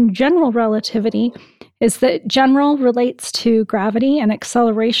relativity and general relativity is that general relates to gravity and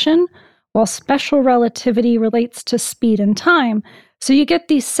acceleration, while special relativity relates to speed and time. So you get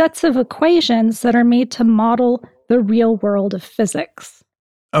these sets of equations that are made to model the real world of physics.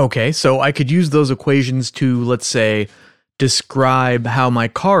 Okay, so I could use those equations to, let's say, describe how my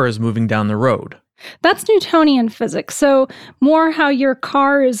car is moving down the road. That's Newtonian physics. So more how your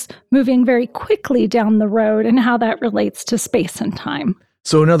car is moving very quickly down the road and how that relates to space and time.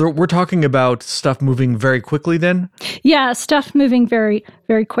 So we're talking about stuff moving very quickly then? Yeah, stuff moving very,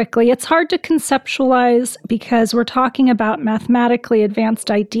 very quickly. It's hard to conceptualize because we're talking about mathematically advanced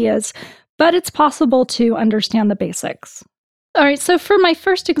ideas, but it's possible to understand the basics. All right, so for my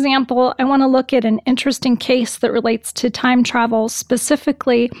first example, I want to look at an interesting case that relates to time travel,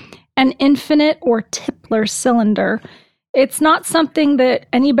 specifically an infinite or Tipler cylinder. It's not something that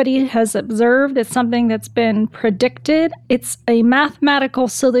anybody has observed. It's something that's been predicted. It's a mathematical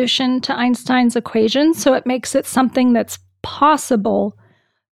solution to Einstein's equation, so it makes it something that's possible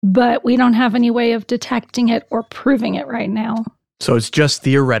but we don't have any way of detecting it or proving it right now. So it's just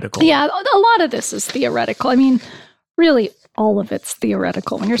theoretical. Yeah, a lot of this is theoretical. I mean, really, all of it's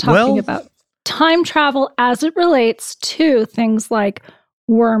theoretical when you're talking about time travel as it relates to things like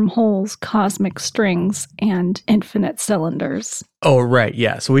wormholes, cosmic strings, and infinite cylinders. Oh, right.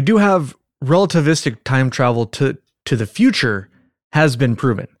 Yeah. So we do have relativistic time travel to the future has been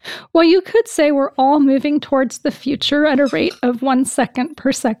proven. Well, you could say we're all moving towards the future at a rate of 1 second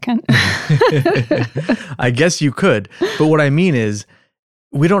per second. I guess you could. But what I mean is,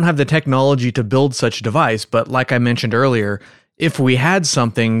 we don't have the technology to build such a device. But like I mentioned earlier, if we had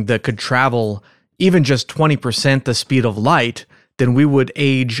something that could travel even just 20% the speed of light, then we would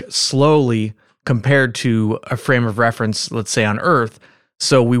age slowly compared to a frame of reference, let's say on Earth.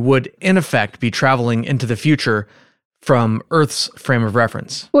 So we would, in effect, be traveling into the future from Earth's frame of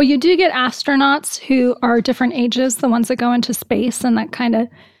reference. Well, you do get astronauts who are different ages, the ones that go into space, and that kind of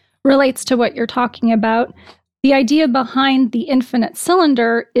relates to what you're talking about. The idea behind the infinite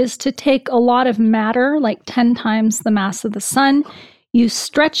cylinder is to take a lot of matter, like 10 times the mass of the sun, you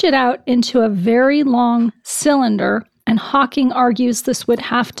stretch it out into a very long cylinder, and Hawking argues this would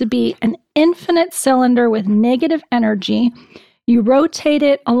have to be an infinite cylinder with negative energy. You rotate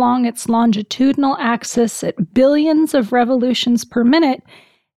it along its longitudinal axis at billions of revolutions per minute,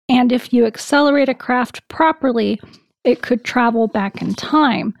 and if you accelerate a craft properly, it could travel back in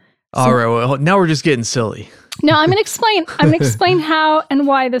time. All right, well, now we're just getting silly. No, I'm going to explain how and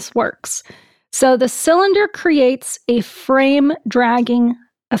why this works. So the cylinder creates a frame dragging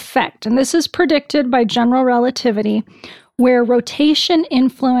effect, and this is predicted by general relativity, where rotation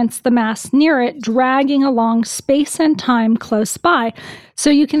influenced the mass near it, dragging along space and time close by. So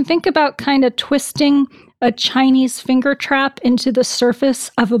you can think about kind of twisting a Chinese finger trap into the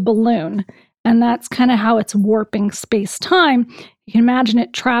surface of a balloon, and that's kind of how it's warping space-time. You can imagine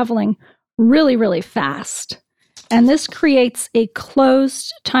it traveling really, really fast. And this creates a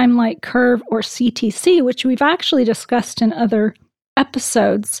closed time-like curve, or CTC, which we've actually discussed in other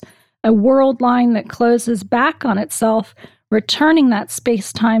episodes, a world line that closes back on itself, returning that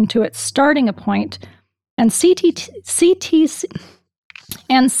space-time to its starting point. And CTCs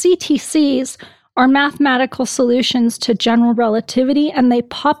are mathematical solutions to general relativity, and they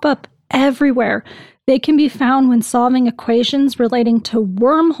pop up everywhere. They can be found when solving equations relating to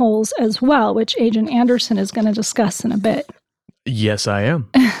wormholes as well, which Agent Anderson is going to discuss in a bit. Yes, I am.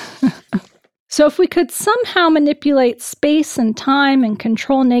 So if we could somehow manipulate space and time and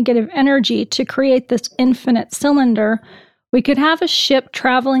control negative energy to create this infinite cylinder, we could have a ship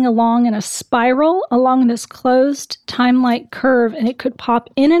traveling along in a spiral along this closed time-like curve, and it could pop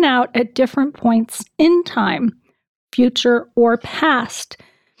in and out at different points in time, future or past.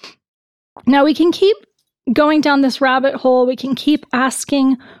 Now, we can keep going down this rabbit hole. We can keep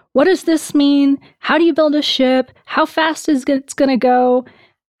asking, what does this mean? How do you build a ship? How fast is it going to go?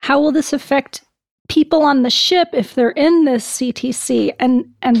 How will this affect people on the ship if they're in this CTC? And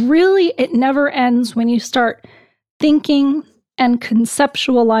really, it never ends when you start thinking and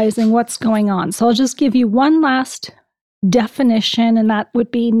conceptualizing what's going on. So I'll just give you one last definition, and that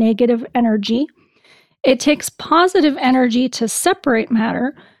would be negative energy. It takes positive energy to separate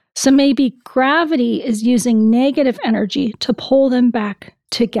matter. So maybe gravity is using negative energy to pull them back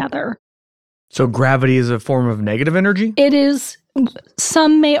together. So gravity is a form of negative energy? It is.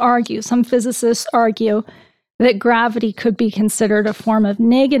 Some may argue, some physicists argue, that gravity could be considered a form of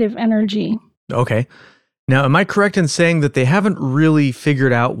negative energy. Okay. Now, am I correct in saying that they haven't really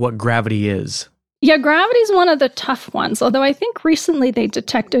figured out what gravity is? Yeah, gravity is one of the tough ones, although I think recently they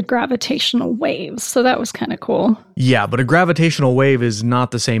detected gravitational waves, so that was kind of cool. Yeah, but a gravitational wave is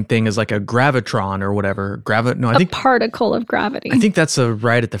not the same thing as like a gravitron or whatever. A particle of gravity. I think that's a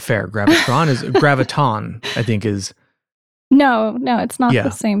ride at the fair. Gravitron is graviton, I think is. No, it's not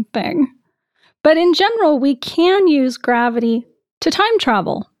the same thing. But in general, we can use gravity to time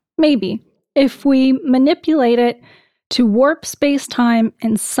travel, maybe, if we manipulate it to warp space-time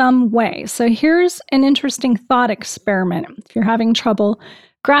in some way. So here's an interesting thought experiment. If you're having trouble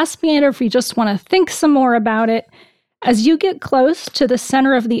grasping it, or if you just want to think some more about it, as you get close to the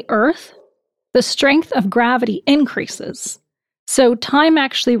center of the Earth, the strength of gravity increases. So time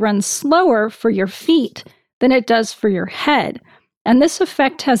actually runs slower for your feet than it does for your head. And this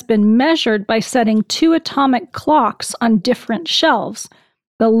effect has been measured by setting 2 atomic clocks on different shelves.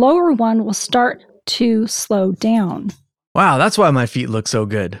 The lower one will start to slow down. Wow, that's why my feet look so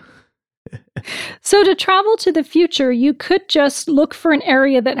good. So to travel to the future, you could just look for an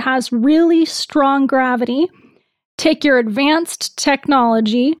area that has really strong gravity, take your advanced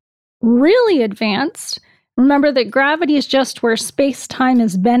technology, really advanced, Remember that gravity is just where space-time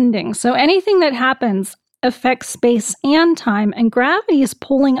is bending. So anything that happens affects space and time, and gravity is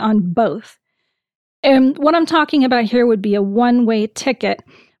pulling on both. And what I'm talking about here would be a one-way ticket.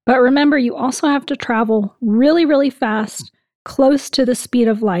 But remember, you also have to travel really, really fast, close to the speed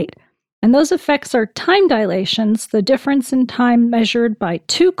of light. And those effects are time dilations, the difference in time measured by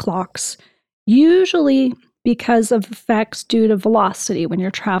 2 clocks, usually because of effects due to velocity when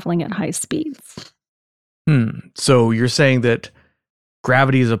you're traveling at high speeds. So you're saying that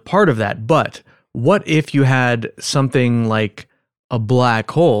gravity is a part of that, but what if you had something like a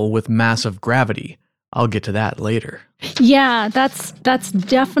black hole with massive gravity? I'll get to that later. Yeah, that's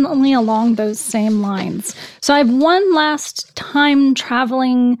definitely along those same lines. So I have one last time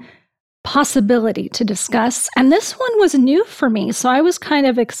traveling possibility to discuss, and this one was new for me, so I was kind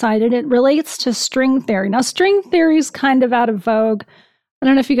of excited. It relates to string theory. Now, string theory is kind of out of vogue. I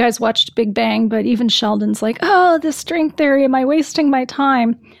don't know if you guys watched Big Bang, but even Sheldon's like, oh, this string theory, am I wasting my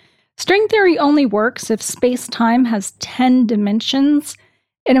time? String theory only works if space-time has 10 dimensions.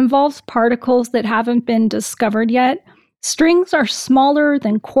 It involves particles that haven't been discovered yet. Strings are smaller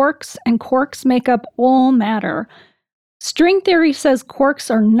than quarks, and quarks make up all matter. String theory says quarks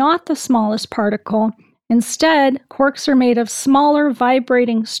are not the smallest particle. Instead, quarks are made of smaller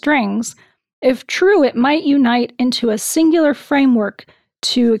vibrating strings. If true, it might unite into a singular framework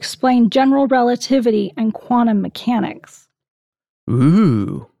to explain general relativity and quantum mechanics.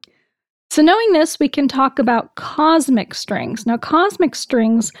 Ooh. So knowing this, we can talk about cosmic strings. Now, cosmic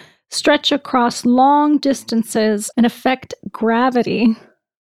strings stretch across long distances and affect gravity.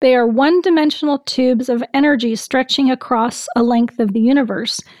 They are one-dimensional tubes of energy stretching across a length of the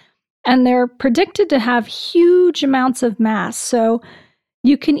universe, and they're predicted to have huge amounts of mass. So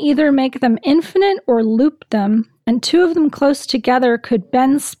you can either make them infinite or loop them, and 2 of them close together could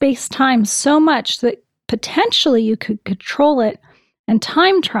bend space-time so much that potentially you could control it and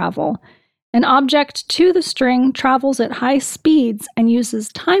time travel. An object to the string travels at high speeds and uses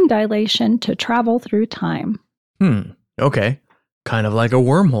time dilation to travel through time. Okay. Kind of like a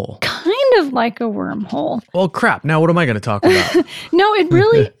wormhole. Kind of like a wormhole. Well, crap. Now what am I going to talk about? No,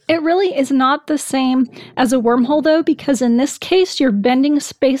 it really is not the same as a wormhole, though, because in this case, you're bending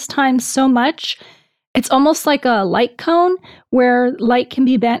space-time so much, it's almost like a light cone where light can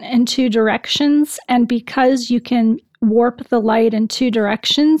be bent in 2 directions. And because you can warp the light in 2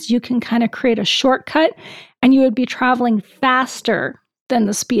 directions, you can kind of create a shortcut, and you would be traveling faster than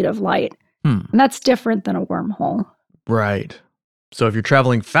the speed of light. And that's different than a wormhole. Right. So if you're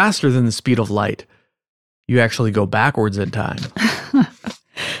traveling faster than the speed of light, you actually go backwards in time.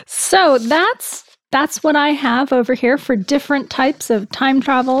 So that's what I have over here for different types of time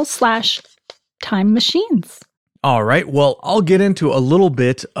travel / time machines. All right. Well, I'll get into a little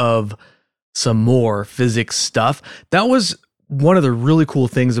bit of some more physics stuff. That was one of the really cool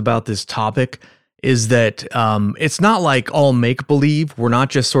things about this topic, is that it's not like all make-believe. We're not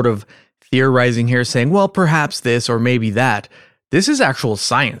just sort of theorizing here saying, well, perhaps this or maybe that. This is actual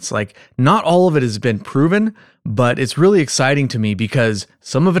science. Like, not all of it has been proven, but it's really exciting to me because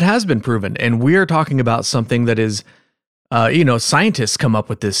some of it has been proven. And we are talking about something that is, scientists come up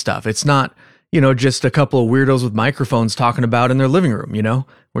with this stuff. It's not, just a couple of weirdos with microphones talking about in their living room,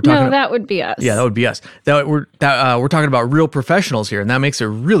 We're talking. No, that would be us. Yeah, that would be us. We're talking about real professionals here, and that makes it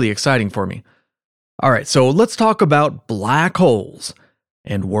really exciting for me. All right, so let's talk about black holes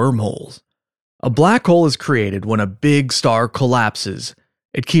and wormholes. A black hole is created when a big star collapses.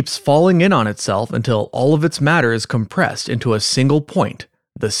 It keeps falling in on itself until all of its matter is compressed into a single point,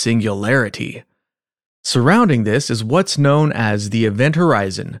 the singularity. Surrounding this is what's known as the event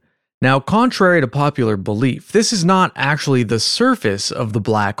horizon. Now, contrary to popular belief, this is not actually the surface of the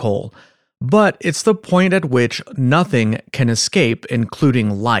black hole, but it's the point at which nothing can escape,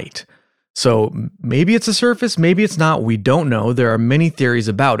 including light. So maybe it's a surface, maybe it's not, we don't know. There are many theories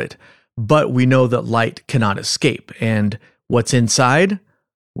about it, but we know that light cannot escape. And what's inside?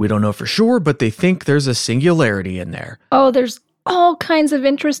 We don't know for sure, but they think there's a singularity in there. Oh, there's all kinds of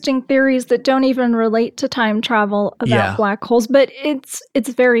interesting theories that don't even relate to time travel about black holes, but it's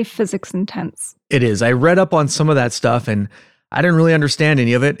very physics intense. It is. I read up on some of that stuff, and I didn't really understand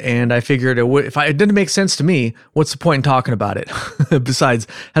any of it, and I figured it didn't make sense to me, what's the point in talking about it? Besides,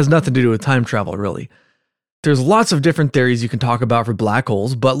 has nothing to do with time travel, really. There's lots of different theories you can talk about for black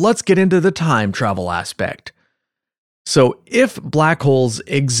holes, but let's get into the time travel aspect. So if black holes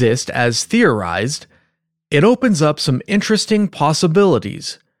exist as theorized, it opens up some interesting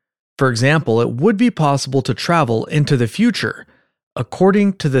possibilities. For example, it would be possible to travel into the future.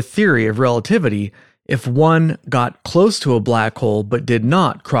 According to the theory of relativity, if one got close to a black hole but did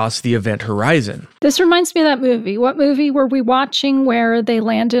not cross the event horizon. This reminds me of that movie. What movie were we watching where they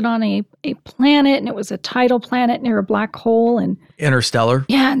landed on a planet and it was a tidal planet near a black hole? And Interstellar.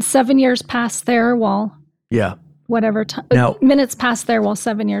 yeah, and 7 years passed there while Yeah. whatever time, Now- minutes passed there while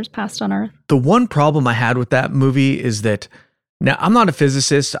 7 years passed on Earth. The one problem I had with that movie is that, now I'm not a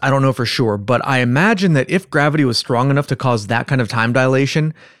physicist, I don't know for sure, but I imagine that if gravity was strong enough to cause that kind of time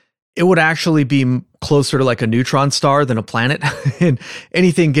dilation, it would actually be closer to like a neutron star than a planet. And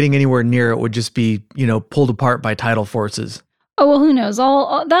anything getting anywhere near it would just be, pulled apart by tidal forces. Oh, well, who knows?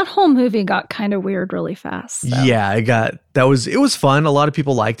 All that whole movie got kind of weird really fast. So. Yeah, it was fun. A lot of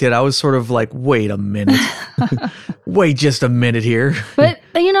people liked it. I was sort of like, wait a minute. Wait just a minute here. But,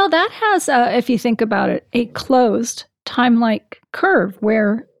 that has, if you think about it, a closed time-like curve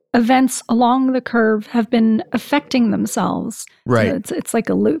where events along the curve have been affecting themselves. Right. So it's like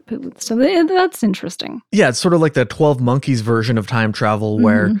a loop. So that's interesting. Yeah, it's sort of like the 12 Monkeys version of time travel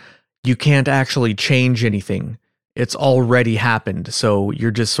where you can't actually change anything. It's already happened. So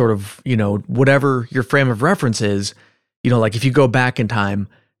you're just sort of, whatever your frame of reference is, like if you go back in time,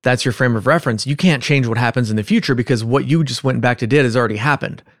 that's your frame of reference. You can't change what happens in the future because what you just went back to did has already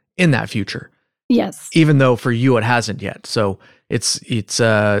happened in that future. Yes. Even though for you it hasn't yet. So it's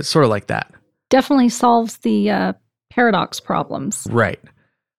sort of like that. Definitely solves the paradox problems. Right.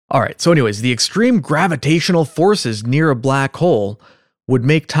 All right. So anyways, the extreme gravitational forces near a black hole would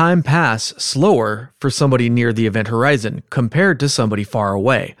make time pass slower for somebody near the event horizon compared to somebody far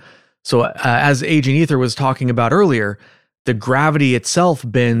away. So as Agent Ether was talking about earlier, the gravity itself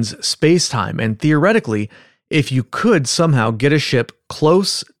bends space-time. And theoretically, if you could somehow get a ship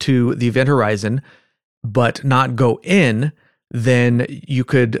close to the event horizon, but not go in, then you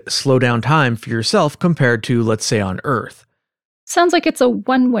could slow down time for yourself compared to, let's say, on Earth. Sounds like it's a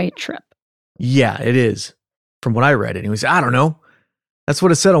one-way trip. Yeah, it is. From what I read anyways. I don't know. That's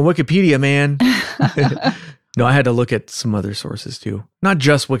what it said on Wikipedia, man. No, I had to look at some other sources too. Not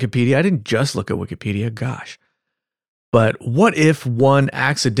just Wikipedia. I didn't just look at Wikipedia. Gosh. But what if one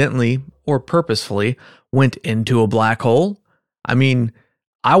accidentally or purposefully went into a black hole? I mean,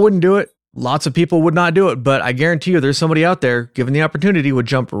 I wouldn't do it. Lots of people would not do it, but I guarantee you there's somebody out there given the opportunity would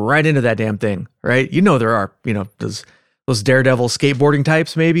jump right into that damn thing, right? There are, those daredevil skateboarding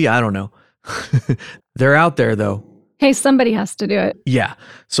types maybe, I don't know. They're out there though. Hey, somebody has to do it. Yeah.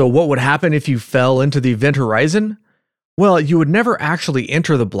 So what would happen if you fell into the event horizon? Well, you would never actually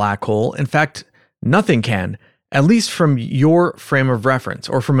enter the black hole. In fact, nothing can, at least from your frame of reference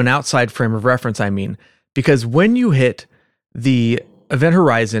or from an outside frame of reference, I mean, because when you hit the event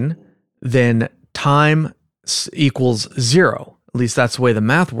horizon, then time equals 0. At least that's the way the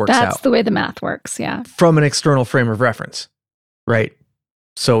math works out. That's the way the math works, yeah. From an external frame of reference, right?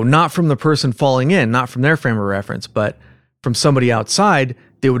 So not from the person falling in, not from their frame of reference, but from somebody outside,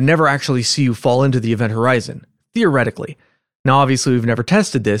 they would never actually see you fall into the event horizon, theoretically. Now, obviously, we've never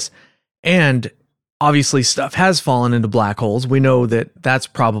tested this, and obviously stuff has fallen into black holes. We know that that's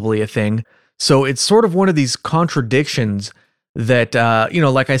probably a thing. So it's sort of one of these contradictions that,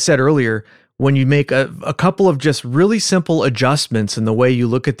 like I said earlier, when you make a couple of just really simple adjustments in the way you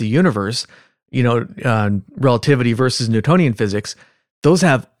look at the universe, relativity versus Newtonian physics, those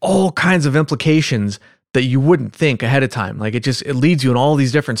have all kinds of implications that you wouldn't think ahead of time. Like it leads you in all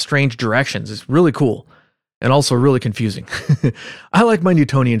these different strange directions. It's really cool and also really confusing. I like my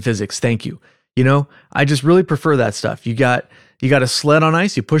Newtonian physics. Thank you. I just really prefer that stuff. You got a sled on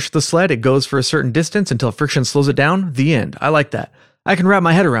ice, you push the sled, it goes for a certain distance until friction slows it down, the end. I like that. I can wrap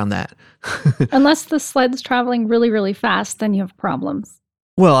my head around that. Unless the sled's traveling really, really fast, then you have problems.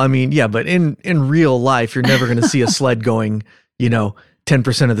 Well, I mean, yeah, but in real life, you're never going to see a sled going,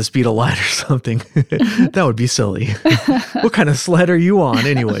 10% of the speed of light or something. That would be silly. What kind of sled are you on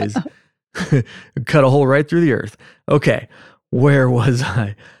anyways? Cut a hole right through the earth. Okay, where was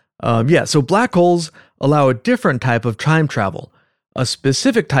I? So black holes allow a different type of time travel. A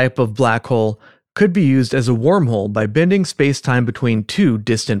specific type of black hole could be used as a wormhole by bending space-time between two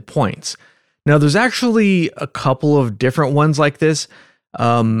distant points. Now, there's actually a couple of different ones like this.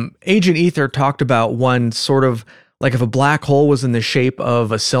 Agent Ether talked about one sort of like if a black hole was in the shape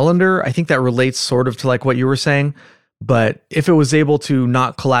of a cylinder. I think that relates sort of to like what you were saying. But if it was able to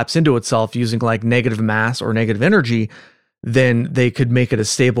not collapse into itself using like negative mass or negative energy, then they could make it a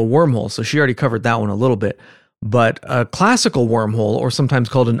stable wormhole. So she already covered that one a little bit. But a classical wormhole, or sometimes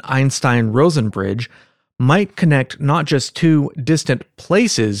called an Einstein-Rosen bridge, might connect not just two distant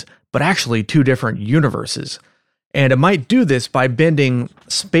places, but actually two different universes. And it might do this by bending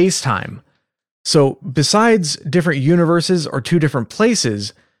space-time. So besides different universes or two different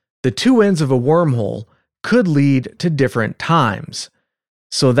places, the two ends of a wormhole could lead to different times.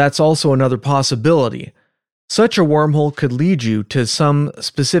 So that's also another possibility. Such a wormhole could lead you to some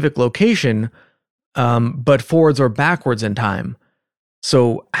specific location, but forwards or backwards in time.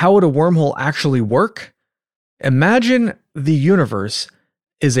 So how would a wormhole actually work? Imagine the universe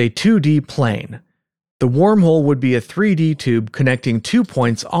is a 2D plane. The wormhole would be a 3D tube connecting 2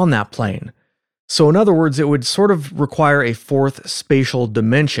 points on that plane. So in other words, it would sort of require a fourth spatial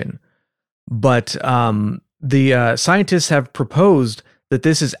dimension. But the scientists have proposed that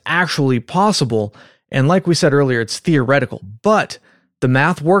this is actually possible. And like we said earlier, it's theoretical. But the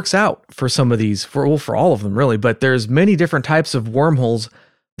math works out for some of these, for all of them really. But there's many different types of wormholes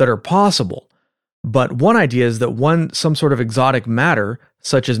that are possible. But one idea is that some sort of exotic matter,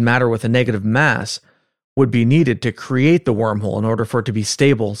 such as matter with a negative mass, would be needed to create the wormhole in order for it to be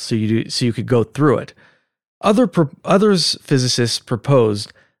stable so you could go through it. Others physicists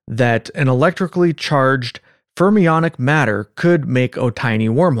proposed that an electrically charged fermionic matter could make a tiny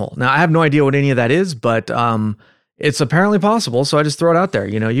wormhole. Now, I have no idea what any of that is, but it's apparently possible, so I just throw it out there.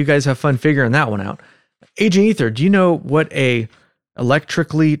 You guys have fun figuring that one out. Agent Ether, do you know what a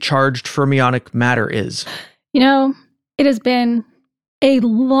electrically charged fermionic matter is? It has been a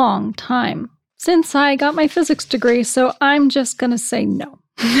long time since I got my physics degree, so I'm just going to say no.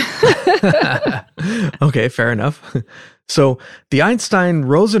 Okay, fair enough. So the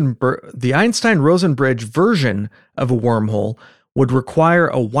Einstein-Rosen bridge version of a wormhole would require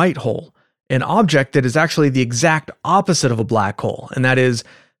a white hole, an object that is actually the exact opposite of a black hole, and that is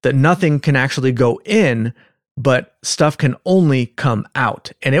that nothing can actually go in, but stuff can only come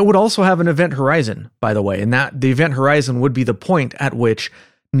out. And it would also have an event horizon, by the way, and that the event horizon would be the point at which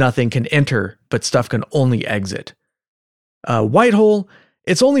nothing can enter, but stuff can only exit. White hole,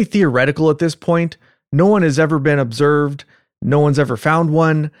 it's only theoretical at this point. No one has ever been observed. No one's ever found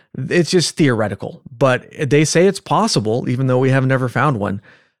one. It's just theoretical, but they say it's possible, even though we have never found one.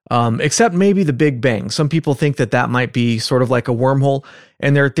 Except maybe the Big Bang. Some people think that might be sort of like a wormhole,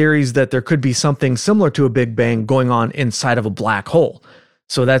 and there are theories that there could be something similar to a Big Bang going on inside of a black hole.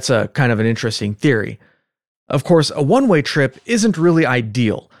 So that's a kind of an interesting theory. Of course, a one-way trip isn't really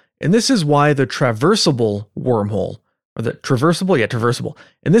ideal, and this is why the traversable wormhole, and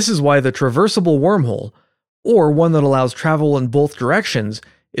this is why the traversable wormhole, or one that allows travel in both directions,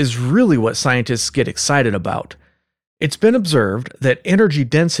 is really what scientists get excited about. It's been observed that energy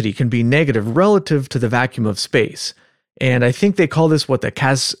density can be negative relative to the vacuum of space. And I think they call this the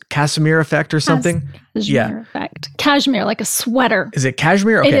Casimir effect or something? Cashmere effect. Cashmere, like a sweater. Is it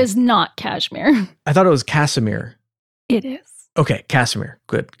cashmere? Okay. It is not cashmere. I thought it was Casimir. It is. Okay, Casimir.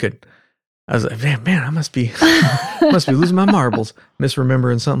 Good. I was like, man, I must be losing my marbles,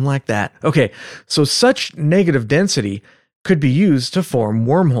 misremembering something like that. Okay, so such negative density could be used to form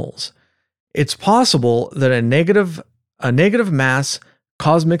wormholes. It's possible that a negative mass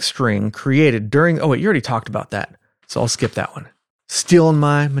cosmic string created during... Oh, wait, you already talked about that. So I'll skip that one. Stealing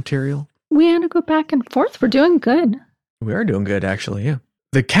my material. We had to go back and forth. We're doing good. We are doing good, actually, yeah.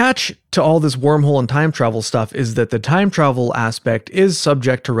 The catch to all this wormhole and time travel stuff is that the time travel aspect is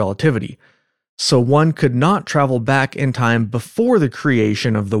subject to relativity. So one could not travel back in time before the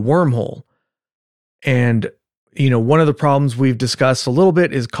creation of the wormhole. And, one of the problems we've discussed a little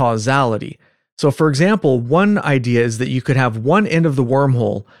bit is causality. So, for example, one idea is that you could have one end of the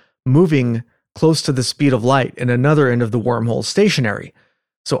wormhole moving close to the speed of light and another end of the wormhole stationary.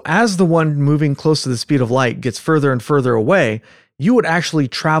 So as the one moving close to the speed of light gets further and further away, you would actually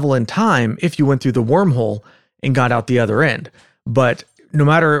travel in time if you went through the wormhole and got out the other end. But no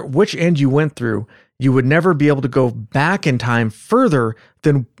matter which end you went through, you would never be able to go back in time further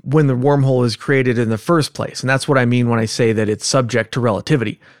than when the wormhole was created in the first place. And that's what I mean when I say that it's subject to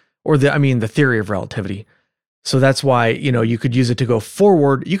relativity, or the theory of relativity. So that's why, you could use it to go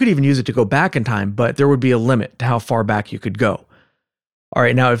forward. You could even use it to go back in time, but there would be a limit to how far back you could go. All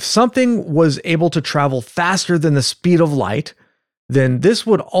right, now if something was able to travel faster than the speed of light, then this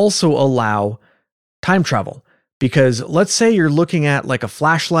would also allow time travel. Because let's say you're looking at like a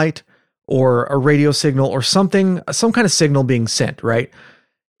flashlight or a radio signal or some kind of signal being sent, right?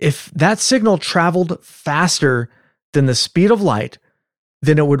 If that signal traveled faster than the speed of light,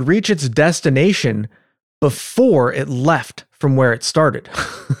 then it would reach its destination before it left from where it started.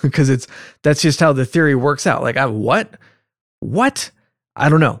 Because that's just how the theory works out. Like, what? I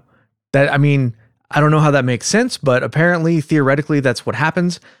don't know. I don't know how that makes sense, but apparently, theoretically, that's what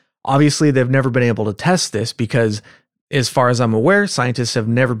happens. Obviously, they've never been able to test this because, as far as I'm aware, scientists have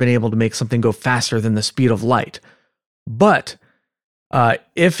never been able to make something go faster than the speed of light. But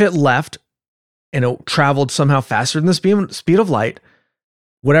if it left and it traveled somehow faster than the speed of light,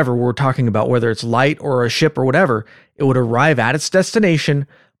 whatever we're talking about, whether it's light or a ship or whatever, it would arrive at its destination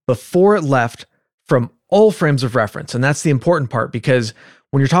before it left from all frames of reference. And that's the important part, because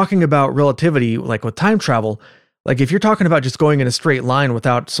when you're talking about relativity, like with time travel, like if you're talking about just going in a straight line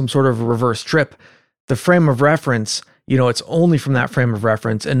without some sort of reverse trip, the frame of reference, it's only from that frame of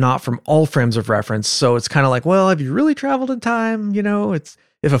reference and not from all frames of reference. So it's kind of like, well, have you really traveled in time? It's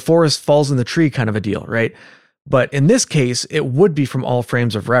if a forest falls in the tree kind of a deal, right? But in this case, it would be from all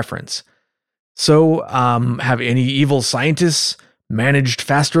frames of reference. So have any evil scientists managed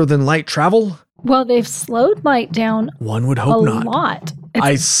faster than light travel? Well, they've slowed light down One would hope not. a lot.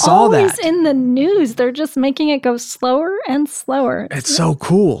 I saw that. It's always in the news. They're just making it go slower and slower. It's so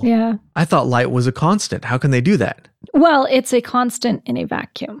cool. Yeah. I thought light was a constant. How can they do that? Well, it's a constant in a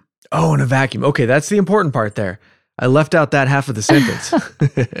vacuum. Oh, in a vacuum. Okay, that's the important part there. I left out that half of the sentence.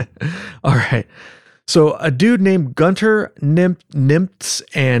 All right. So a dude named Gunter Nimtz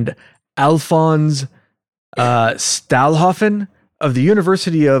and Alfons Stahlhofen of the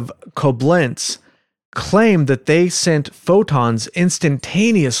University of Koblenz claimed that they sent photons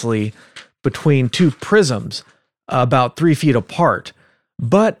instantaneously between two prisms about 3 feet apart.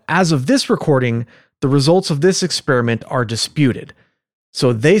 But as of this recording, the results of this experiment are disputed.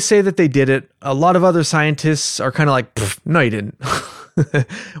 So they say that they did it. A lot of other scientists are kind of like, no, you didn't.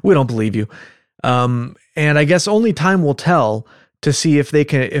 We don't believe you. And I guess only time will tell to see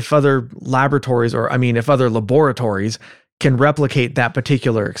if other laboratories can replicate that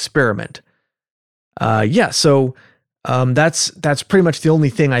particular experiment. So that's pretty much the only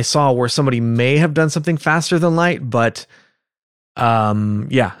thing I saw where somebody may have done something faster than light, but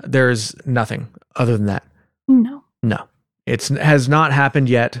there's nothing other than that. No, it has not happened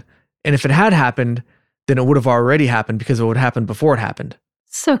yet. And if it had happened, then it would have already happened because it would happen before it happened.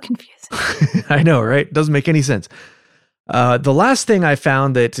 So confusing. I know, right? Doesn't make any sense. The last thing I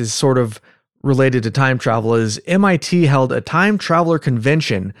found that is sort of related to time travel is MIT held a time traveler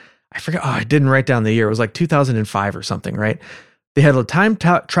convention. I forget. I didn't write down the year. It was like 2005 or something, right? They had a time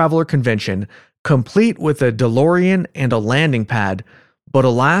traveler convention complete with a DeLorean and a landing pad, but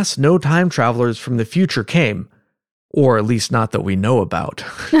alas, no time travelers from the future came, or at least not that we know about.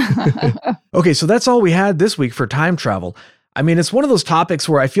 Okay, so that's all we had this week for time travel. I mean, it's one of those topics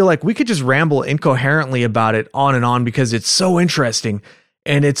where I feel like we could just ramble incoherently about it on and on because it's so interesting.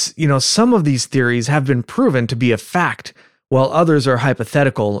 And it's, some of these theories have been proven to be a fact, while others are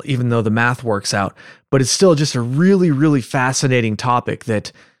hypothetical, even though the math works out. But it's still just a really, really fascinating topic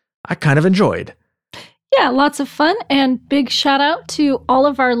that I kind of enjoyed. Yeah, lots of fun, and big shout out to all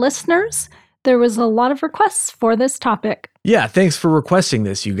of our listeners. There was a lot of requests for this topic. Yeah, thanks for requesting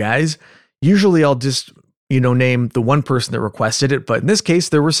this, you guys. Usually I'll just, name the one person that requested it, but in this case,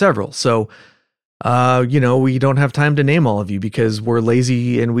 there were several. So, we don't have time to name all of you because we're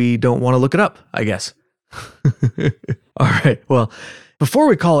lazy and we don't want to look it up, I guess. All right. Well, before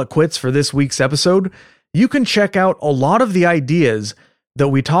we call it quits for this week's episode, you can check out a lot of the ideas that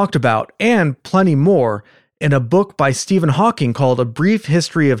we talked about and plenty more in a book by Stephen Hawking called A Brief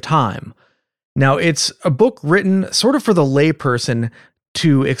History of Time. Now, it's a book written sort of for the layperson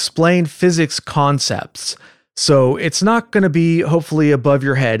to explain physics concepts. So it's not going to be hopefully above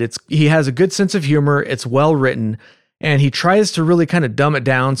your head. He has a good sense of humor. It's well written. And he tries to really kind of dumb it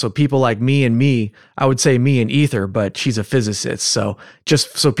down so people like me, I would say me and Ether, but she's a physicist. So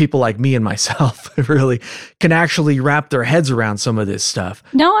just so people like me and myself really can actually wrap their heads around some of this stuff.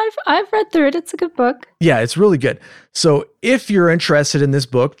 No, I've read through it. It's a good book. Yeah, it's really good. So if you're interested in this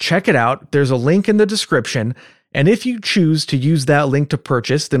book, check it out. There's a link in the description. And if you choose to use that link to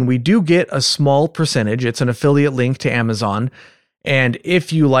purchase, then we do get a small percentage. It's an affiliate link to Amazon. And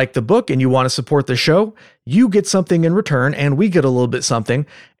if you like the book and you want to support the show, you get something in return and we get a little bit something,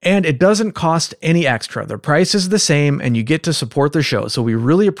 and it doesn't cost any extra. The price is the same and you get to support the show. So we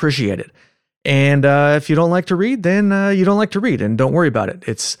really appreciate it. And if you don't like to read, then you don't like to read, and don't worry about it.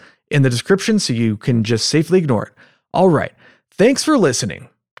 It's in the description so you can just safely ignore it. All right. Thanks for listening.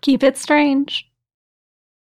 Keep it strange.